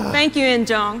us? Thank you,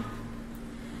 In-jung.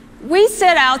 We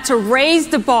set out to raise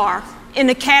the bar in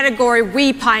the category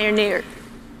we pioneered.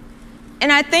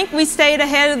 And I think we stayed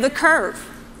ahead of the curve.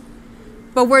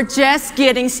 But we're just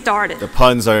getting started. The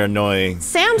puns are annoying.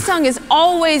 Samsung is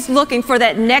always looking for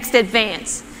that next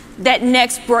advance, that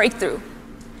next breakthrough.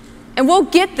 And we'll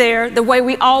get there the way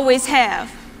we always have,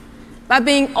 by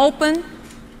being open,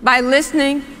 by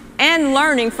listening, and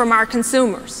learning from our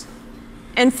consumers.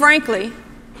 And frankly,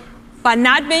 by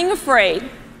not being afraid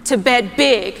to bet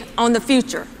big on the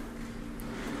future.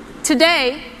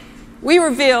 Today, we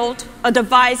revealed a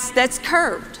device that's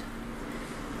curved,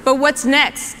 But what's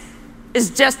next is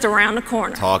just around the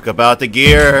corner. Talk about the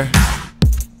gear.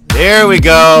 There we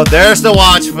go. There's the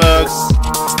watch, folks.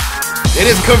 It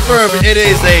is confirmed. It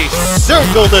is a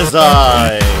circle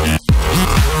design.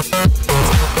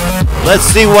 Let's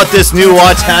see what this new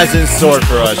watch has in store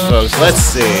for us, folks. Let's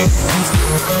see.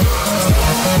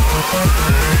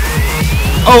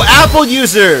 Oh, Apple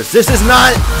users, this is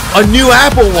not a new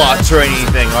Apple Watch or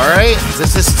anything, alright?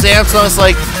 This is Samsung's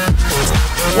like...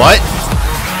 What?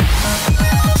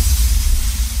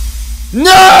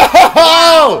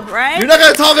 No! Right? You're not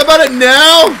gonna talk about it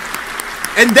now?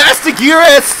 And that's the Gear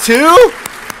S2?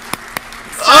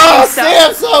 Oh,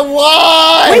 Samsung,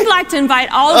 why? We'd like to invite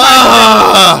all of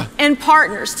our friends and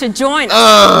partners to join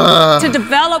us, to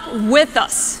develop with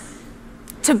us,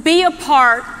 to be a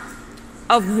part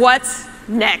of what's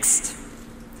next.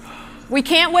 We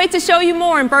can't wait to show you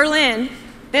more in Berlin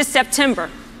this September.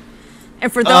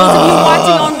 And for those of you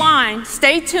watching online,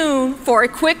 stay tuned for a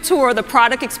quick tour of the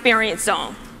product experience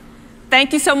zone.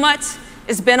 Thank you so much.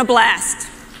 It's been a blast.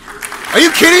 Are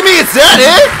you kidding me? Is that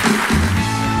it?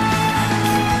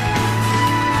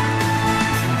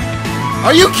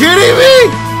 Are you kidding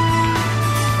me?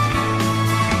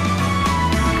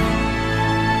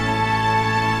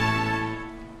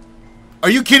 Are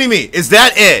you kidding me? Is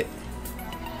that it?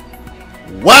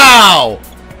 Wow!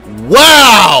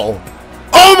 Wow!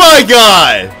 Oh my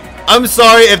god! I'm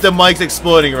sorry if the mic's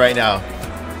exploding right now.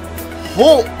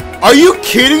 Whoa! Are you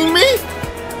kidding me?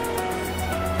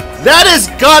 That has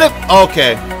gotta...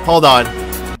 Okay, hold on.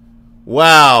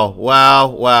 Wow, wow,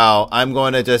 wow. I'm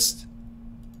going to just...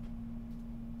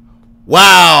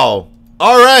 Wow!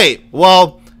 Alright,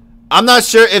 well, I'm not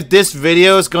sure if this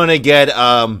video is going to get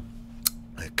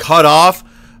cut off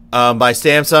by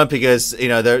Samsung because, you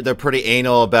know, they're pretty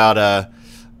anal about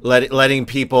letting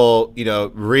people, you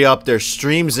know, re-up their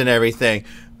streams and everything.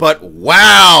 But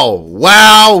wow,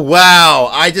 wow, wow.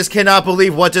 I just cannot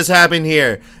believe what just happened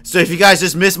here. So if you guys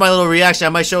just missed my little reaction,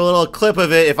 I might show a little clip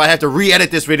of it if I have to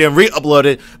re-edit this video and re-upload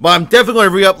it. But I'm definitely going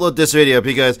to re-upload this video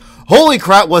because holy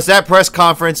crap, was that press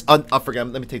conference... I forget,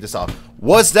 let me take this off.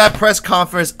 Was that press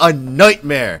conference a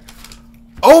nightmare?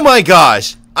 Oh my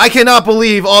gosh. I cannot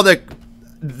believe all the...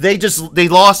 They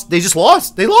lost. They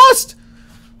lost.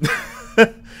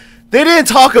 They didn't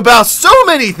talk about so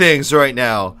many things right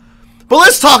now. But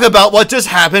let's talk about what just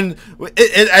happened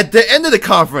at the end of the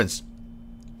conference.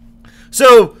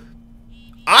 So,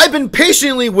 I've been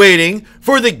patiently waiting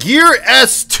for the Gear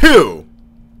S2.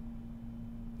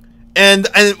 And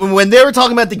when they were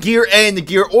talking about the Gear A and the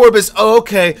Gear Orbis, oh,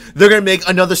 okay, they're going to make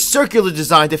another circular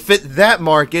design to fit that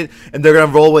market, and they're going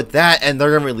to roll with that, and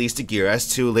they're going to release the Gear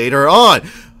S2 later on.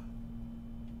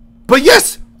 But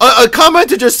yes, a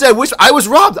commenter just said, which I was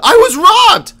robbed. I was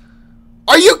robbed!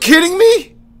 Are you kidding me?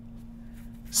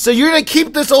 So you're going to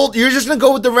keep this old, you're just going to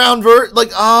go with the round vert?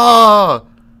 Like, ah.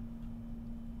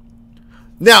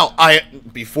 Now,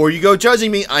 before you go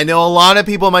judging me, I know a lot of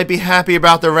people might be happy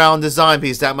about the round design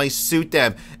piece. That might suit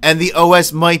them. And the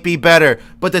OS might be better.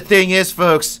 But the thing is,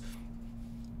 folks,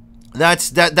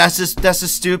 that's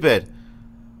just stupid.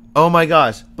 Oh my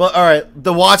gosh. But alright,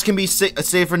 the watch can be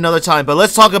saved for another time. But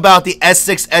let's talk about the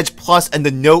S6 Edge Plus and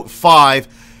the Note 5.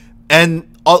 And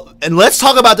let's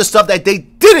talk about the stuff that they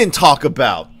didn't talk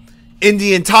about in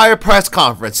the entire press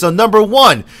conference. So number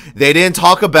one, they didn't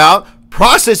talk about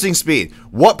processing speed.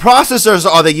 What processors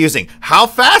are they using? How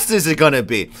fast is it going to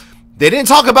be? They didn't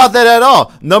talk about that at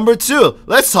all. Number two,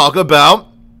 let's talk about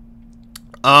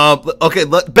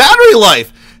battery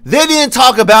life. They didn't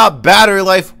talk about battery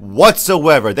life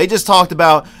whatsoever. They just talked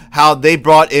about how they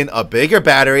brought in a bigger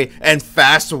battery and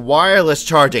fast wireless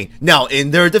charging. Now,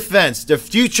 in their defense, the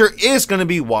future is going to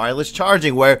be wireless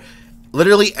charging, where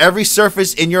literally every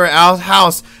surface in your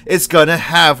house is going to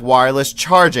have wireless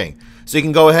charging. So you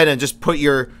can go ahead and just put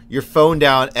your phone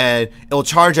down and it'll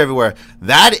charge everywhere.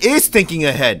 That is thinking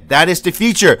ahead. That is the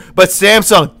future. But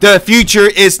Samsung, the future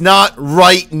is not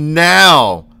right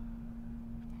now.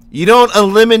 You don't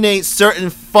eliminate certain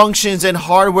functions and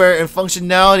hardware and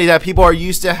functionality that people are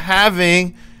used to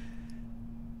having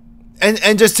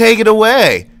and just take it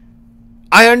away.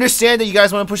 I understand that you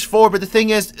guys want to push forward, but the thing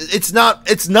is, it's not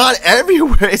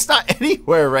everywhere. It's not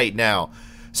anywhere right now.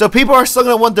 So people are still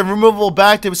going to want the removable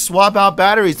back to swap out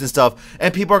batteries and stuff,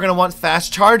 and people are going to want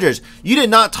fast chargers. You did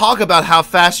not talk about how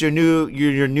fast your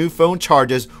new phone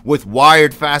charges with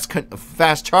wired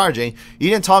fast charging. You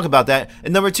didn't talk about that.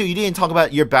 And number two, you didn't talk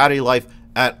about your battery life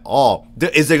at all.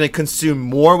 Is it going to consume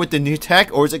more with the new tech,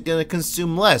 or is it going to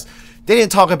consume less? They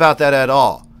didn't talk about that at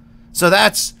all. So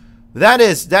that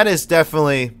is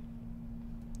definitely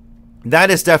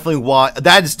why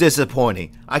that is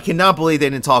disappointing. I cannot believe they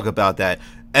didn't talk about that.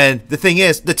 And the thing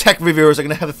is, the tech reviewers are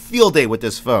going to have a field day with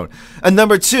this phone. And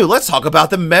number two, let's talk about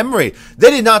the memory. They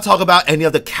did not talk about any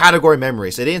of the category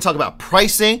memories. They didn't talk about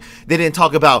pricing. They didn't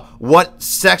talk about what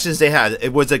sections they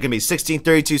had. Was it going to be 16,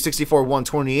 32, 64,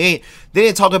 128? They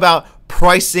didn't talk about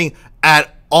pricing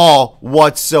at all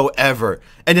whatsoever.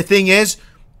 And the thing is,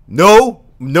 no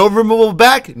removable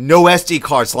back, no SD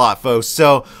card slot, folks.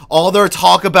 So all their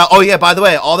talk about, oh yeah, by the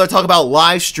way, all their talk about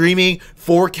live streaming,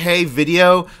 4K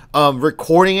video,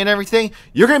 recording and everything,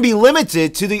 you're going to be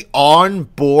limited to the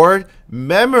onboard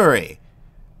memory.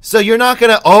 So you're not going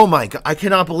to, oh my God, I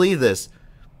cannot believe this.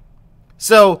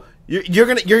 So you're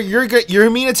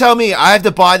mean to tell me I have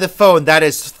to buy the phone that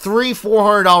is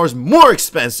 $300-400 more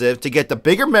expensive to get the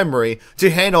bigger memory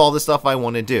to handle all the stuff I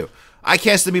want to do. I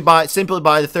can't simply buy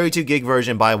the 32 gig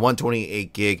version, buy a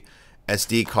 128 gig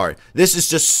SD card. This is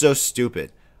just so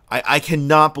stupid. I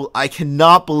cannot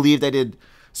believe they did.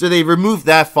 So they removed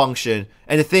that function.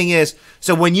 And the thing is,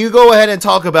 so when you go ahead and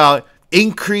talk about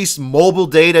increased mobile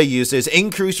data usage,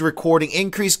 increased recording,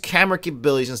 increased camera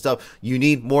capabilities and stuff, you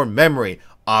need more memory.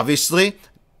 Obviously,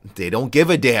 they don't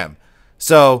give a damn.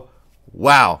 So,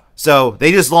 wow. So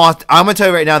they just lost, I'm going to tell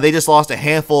you right now, they just lost a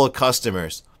handful of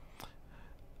customers,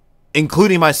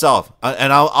 including myself,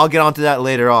 and I'll get onto that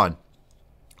later on.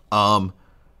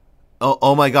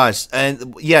 Oh my gosh,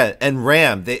 and yeah, and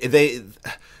RAM. They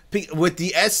with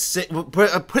the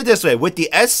S6. Put it this way: with the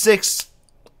S6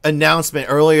 announcement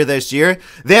earlier this year,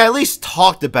 they at least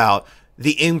talked about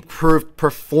the improved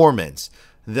performance,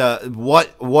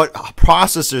 what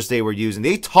processors they were using.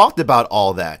 They talked about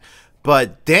all that,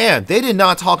 but damn, they did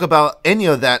not talk about any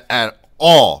of that at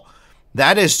all.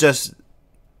 That is just.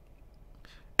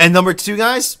 And number two,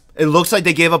 guys, it looks like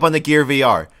they gave up on the Gear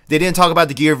VR. They didn't talk about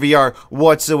the Gear VR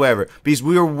whatsoever because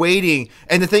we were waiting.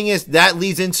 And the thing is, that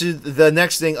leads into the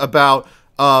next thing about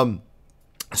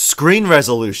screen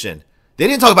resolution. They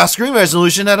didn't talk about screen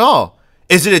resolution at all.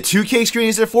 Is it a 2K screen?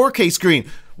 Is it a 4K screen?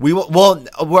 I'm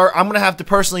going to have to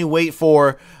personally wait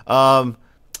for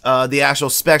the actual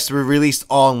specs to be released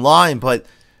online, but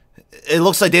it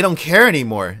looks like they don't care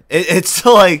anymore. It's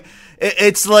like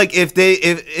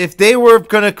if they were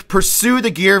gonna pursue the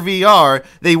Gear VR,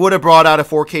 they would have brought out a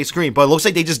 4K screen, but it looks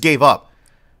like they just gave up.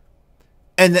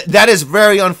 And that is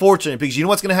very unfortunate because you know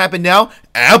what's gonna happen now?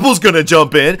 Apple's gonna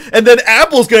jump in, and then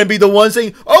Apple's gonna be the one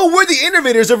saying, "Oh, we're the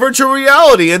innovators of virtual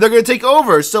reality," and they're gonna take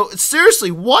over. So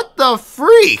seriously, what the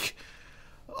freak?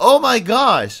 Oh my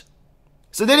gosh!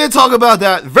 So they didn't talk about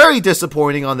that. Very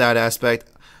disappointing on that aspect.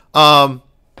 Oh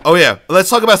yeah, let's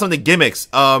talk about some of the gimmicks.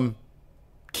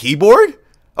 Keyboard?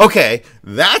 Okay,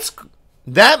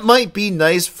 that might be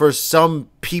nice for some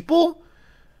people,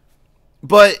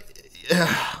 but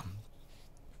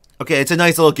okay, it's a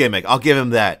nice little gimmick. I'll give him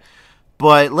that.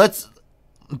 But let's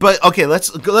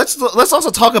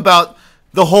also talk about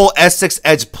the whole S6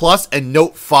 Edge Plus and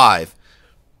Note 5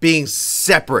 being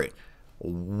separate.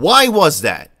 Why was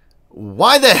that?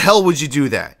 Why the hell would you do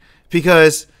that?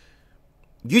 Because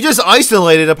you just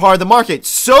isolated a part of the market.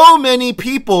 So many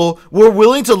people were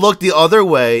willing to look the other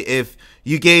way if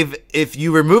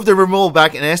you removed the removable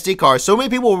back and SD card. So many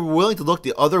people were willing to look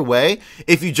the other way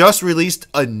if you just released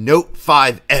a Note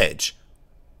 5 Edge.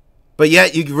 But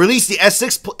yet you release the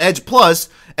S6 Edge Plus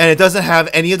and it doesn't have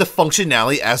any of the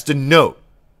functionality as the Note.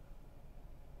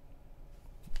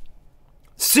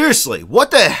 Seriously,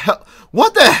 what the hell?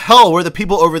 What the hell were the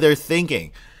people over there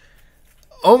thinking?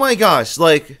 Oh my gosh,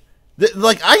 like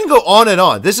I can go on and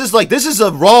on. This is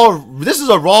a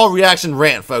raw reaction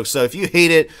rant, folks. So if you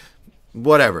hate it,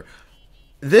 whatever.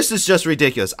 This is just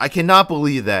ridiculous. I cannot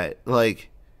believe that.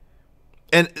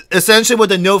 And essentially what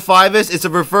the Note 5 is, it's a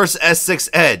reverse S6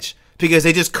 Edge because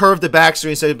they just curved the back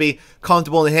screen so it'd be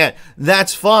comfortable in the hand.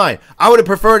 That's fine. I would have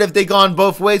preferred if they gone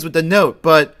both ways with the Note,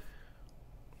 but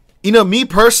you know, me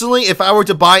personally, if I were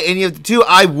to buy any of the two,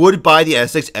 I would buy the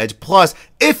S6 Edge Plus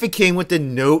if it came with the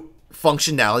Note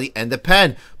functionality and the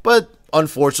pen, but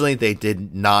unfortunately they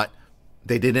didn't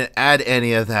add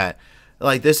any of that.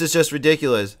 This is just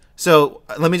ridiculous. So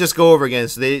let me just go over again.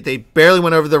 So they barely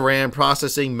went over the RAM,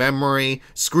 processing, memory,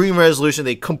 screen resolution.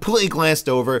 They completely glanced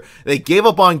over. They gave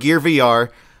up on Gear VR.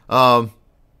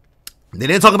 They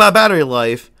didn't talk about battery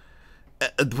life.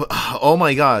 Oh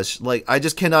my gosh, I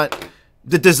just cannot.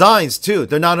 The designs too,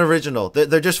 they're not original.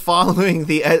 They're just following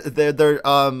their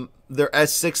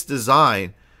S6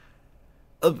 design.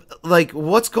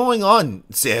 What's going on,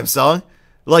 Samsung?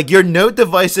 Your Note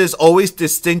devices always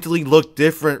distinctly look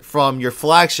different from your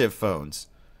flagship phones.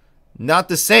 Not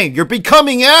the same. You're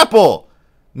becoming Apple.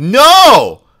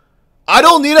 No! I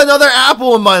don't need another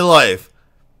Apple in my life.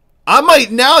 I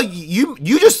might now. You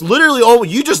just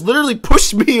literally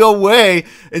pushed me away,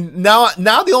 and now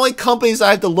the only companies I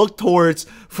have to look towards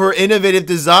for innovative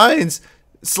designs,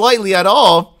 slightly at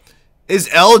all, is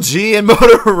LG and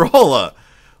Motorola.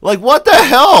 Like, what the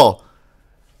hell?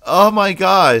 Oh my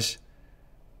gosh.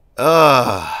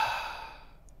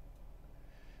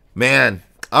 Man.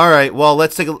 All right. Well,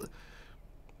 let's take a.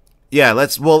 Yeah.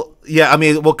 I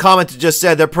mean, well, comment just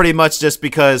said they're pretty much just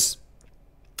because.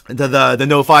 The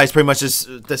Note 5 is pretty much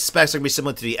just, the specs are going to be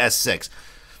similar to the S6.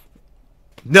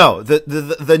 No,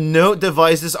 the Note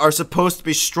devices are supposed to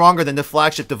be stronger than the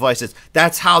flagship devices.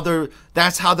 That's how the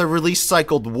release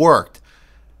cycle worked.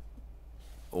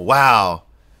 Wow.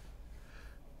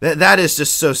 That is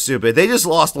just so stupid. They just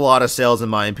lost a lot of sales, in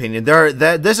my opinion.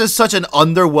 This is such an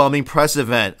underwhelming press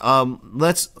event.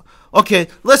 Let's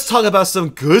talk about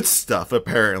some good stuff.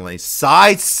 Apparently,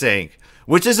 SideSync,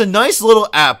 which is a nice little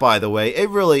app, by the way. It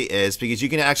really is, because you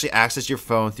can actually access your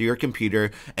phone through your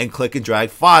computer and click and drag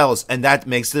files, and that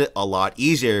makes it a lot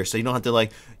easier. So you don't have to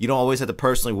you don't always have to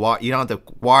personally you don't have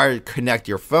to wire connect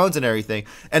your phones and everything.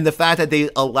 And the fact that they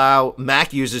allow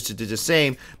Mac users to do the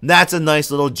same, that's a nice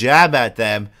little jab at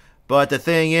them. But the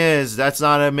thing is, that's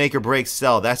not a make or break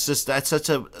sell. That's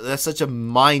such a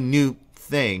minute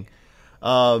thing.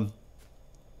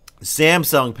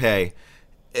 Samsung Pay.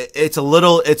 It's a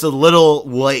little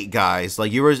late, guys.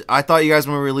 I thought you guys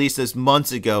were going to release this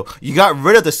months ago. You got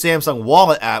rid of the Samsung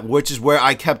Wallet app, which is where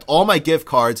I kept all my gift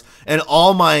cards and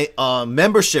all my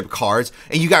membership cards,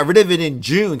 and you got rid of it in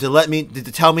June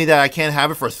to tell me that I can't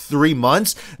have it for 3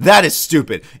 months. That is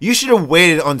stupid. You should have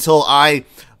waited until the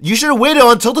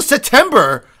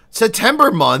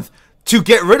September month to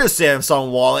get rid of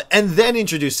Samsung Wallet and then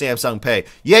introduce Samsung Pay.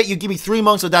 Yet you give me 3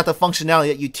 months without the functionality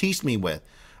that you teased me with.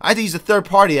 I have to use a third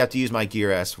party I have to use my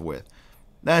Gear S with.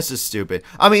 That's just stupid.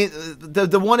 I mean,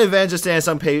 the one advantage of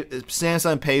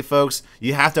Samsung Pay, folks,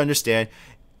 you have to understand,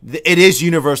 it is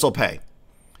universal pay,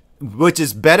 which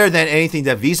is better than anything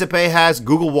that Visa Pay has,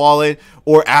 Google Wallet,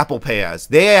 or Apple Pay has.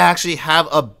 They actually have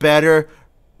a better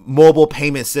mobile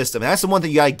payment system. That's the one thing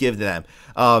you gotta give them.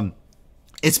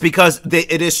 It's because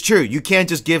it is true. You can't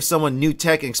just give someone new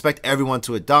tech and expect everyone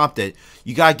to adopt it.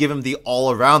 You gotta give them the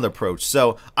all-around approach.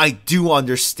 So I do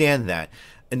understand that.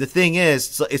 And the thing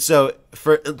is,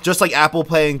 for just like Apple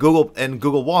Pay and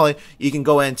Google Wallet, you can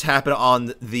go and tap it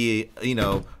on the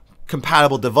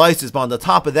compatible devices. But on the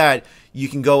top of that, you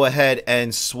can go ahead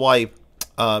and swipe.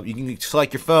 You can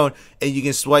select your phone, and you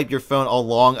can swipe your phone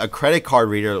along a credit card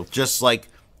reader, just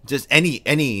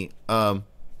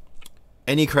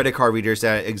any credit card readers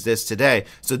that exist today.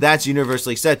 So that's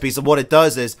universally said. Because of what it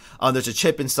does is there's a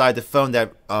chip inside the phone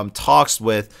that talks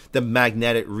with the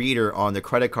magnetic reader on the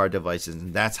credit card devices,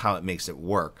 and that's how it makes it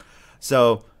work.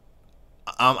 So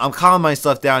I'm calming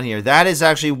myself down here. That is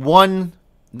actually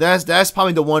that's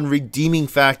probably the one redeeming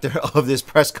factor of this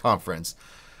press conference.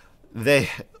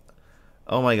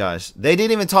 Oh my gosh, they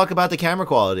didn't even talk about the camera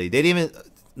quality. They didn't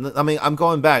even. I mean, I'm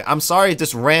going back. I'm sorry if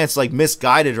this rant's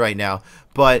misguided right now,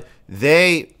 but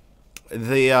they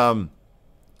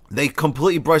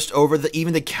completely brushed over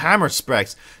even the camera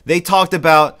specs. They talked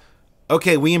about,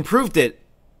 okay, we improved it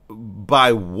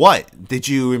by what? Did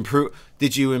you improve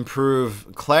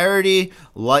clarity,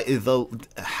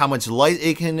 how much light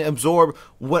it can absorb,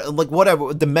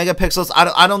 whatever, the megapixels?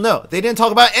 I don't know. They didn't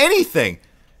talk about anything.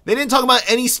 They didn't talk about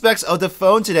any specs of the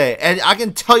phone today. And I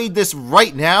can tell you this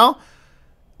right now.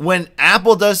 When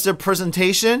Apple does their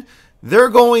presentation, they're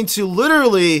going to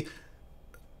literally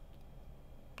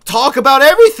talk about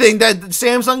everything that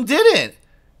Samsung didn't.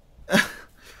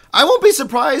 I won't be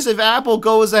surprised if Apple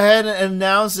goes ahead and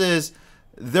announces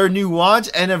their new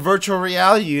watch and a virtual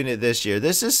reality unit this year.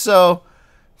 This is so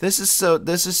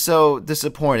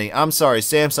disappointing. I'm sorry,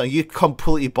 Samsung, you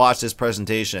completely botched this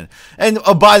presentation. And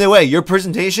by the way, your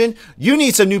presentation, you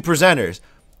need some new presenters.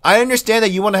 I understand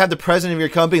that you want to have the president of your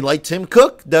company, like Tim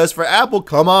Cook does for Apple,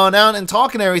 come on out and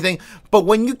talk and everything. But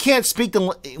when you can't speak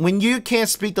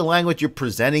the language you're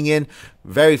presenting in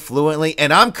very fluently,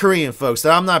 and I'm Korean, folks, so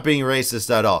I'm not being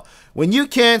racist at all. When you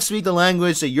can't speak the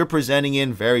language that you're presenting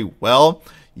in very well,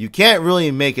 you can't really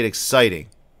make it exciting.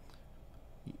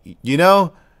 You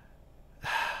know.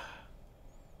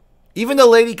 Even the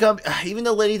lady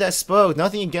that spoke,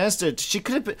 nothing against her.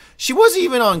 She wasn't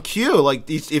even on cue.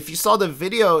 If you saw the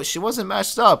video, she wasn't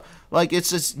matched up. It's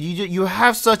just you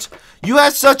had such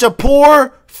a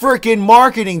poor freaking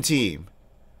marketing team.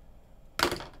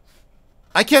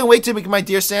 I can't wait to make my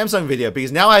Dear Samsung video,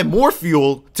 because now I have more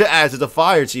fuel to add to the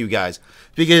fire to you guys,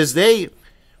 because they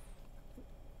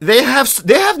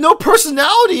have no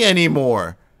personality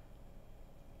anymore.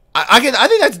 I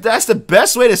think that's the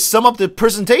best way to sum up the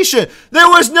presentation. There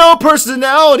was no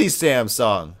personality,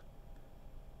 Samsung.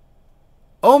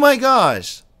 Oh my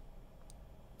gosh.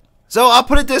 So I'll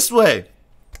put it this way.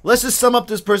 Let's just sum up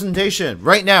this presentation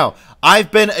right now.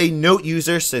 I've been a Note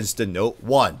user since the Note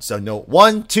 1. So Note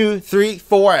 1, 2, 3,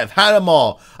 4, I've had them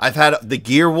all. I've had the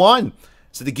Gear 1.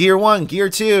 So the Gear 1, Gear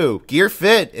 2, Gear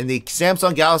Fit, and the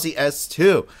Samsung Galaxy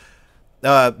S2.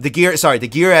 The Gear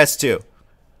S2.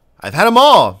 I've had them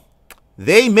all.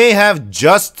 They may have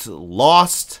just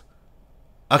lost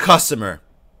a customer.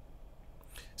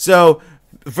 So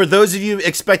for those of you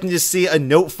expecting to see a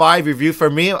Note 5 review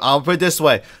from me, I'll put it this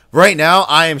way. Right now,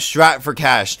 I am strapped for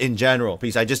cash in general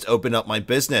because I just opened up my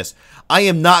business. I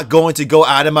am not going to go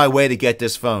out of my way to get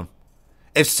this phone.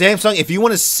 If Samsung, if you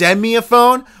want to send me a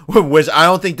phone, which I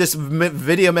don't think this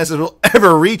video message will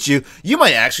ever reach you, you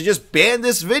might actually just ban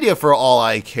this video for all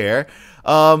I care.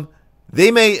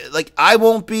 They may, like, I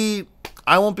won't be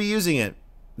using it.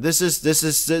 This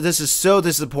is so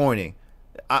disappointing.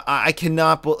 I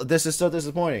cannot. This is so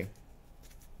disappointing.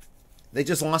 They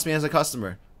just lost me as a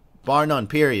customer, bar none.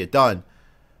 Period. Done.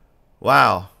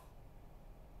 Wow.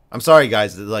 I'm sorry,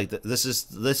 guys. Like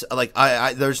this. Like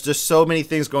there's just so many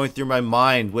things going through my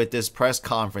mind with this press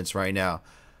conference right now.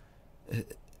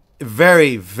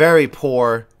 Very, very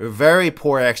poor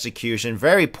execution.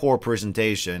 Very poor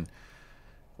presentation.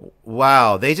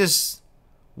 Wow. They just.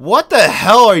 What the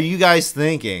hell are you guys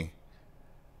thinking?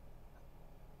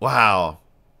 Wow.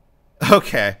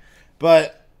 Okay,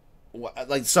 but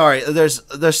like, sorry, there's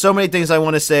so many things I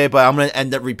want to say, but I'm gonna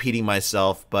end up repeating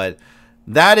myself. But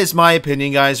that is my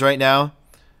opinion, guys, right now.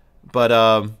 But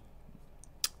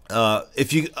I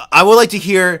would like to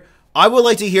hear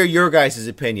your guys'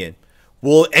 opinion.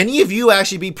 Will any of you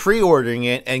actually be pre-ordering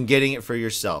it and getting it for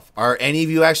yourself? Are any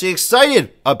of you actually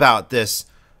excited about this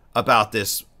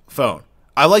phone?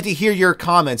 I'd like to hear your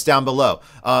comments down below,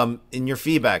 in your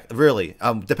feedback, really,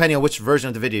 depending on which version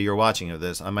of the video you're watching of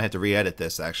this. I might have to re-edit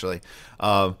this, actually.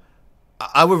 I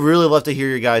would really love to hear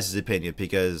your guys' opinion,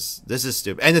 because this is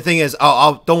stupid. And the thing is,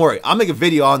 don't worry, I'll make a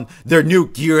video on their new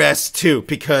Gear S2,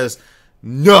 because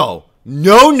no,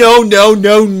 Samsung.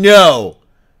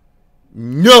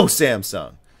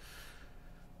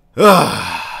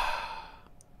 But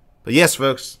yes,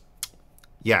 folks,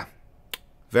 yeah.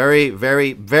 Very,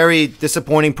 very, very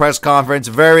disappointing press conference.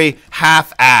 Very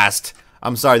half-assed.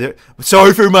 I'm sorry.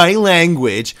 Sorry for my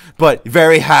language, but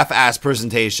very half-assed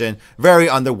presentation. Very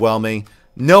underwhelming.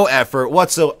 No effort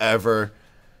whatsoever.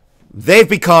 They've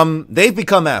become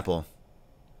Apple.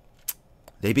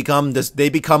 They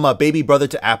become a baby brother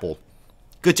to Apple.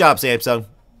 Good job, Samsung.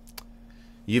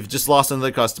 You've just lost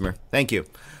another customer. Thank you.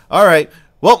 All right.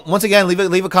 Well, once again,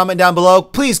 leave a comment down below.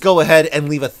 Please go ahead and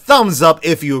leave a thumbs up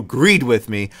if you agreed with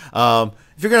me. If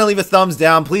you're gonna leave a thumbs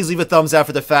down, please leave a thumbs out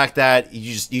for the fact that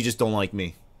you just don't like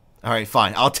me. All right,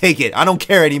 fine, I'll take it. I don't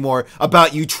care anymore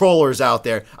about you trollers out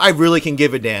there. I really can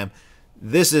give a damn.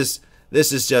 This is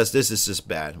just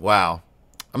bad. Wow.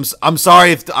 I'm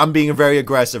sorry if I'm being very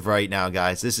aggressive right now,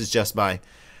 guys. This is just my.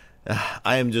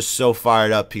 I am just so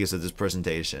fired up because of this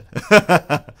presentation.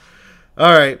 All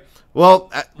right.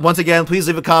 Well, once again, please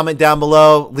leave a comment down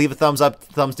below. Leave a thumbs up,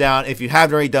 thumbs down. If you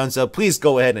haven't already done so, please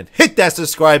go ahead and hit that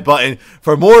subscribe button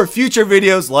for more future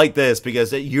videos like this,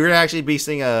 because you're actually be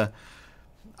seeing a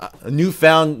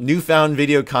newfound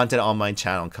video content on my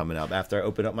channel coming up after I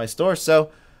open up my store.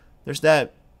 So there's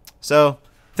that. So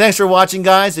thanks for watching,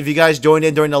 guys. If you guys joined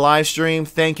in during the live stream,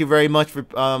 thank you very much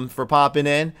for popping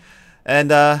in.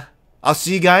 And I'll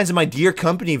see you guys in my Dear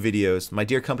Company videos, my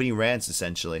Dear Company rants,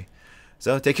 essentially.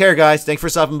 So take care, guys. Thanks for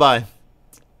stopping by.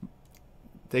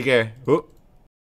 Take care. Whoop.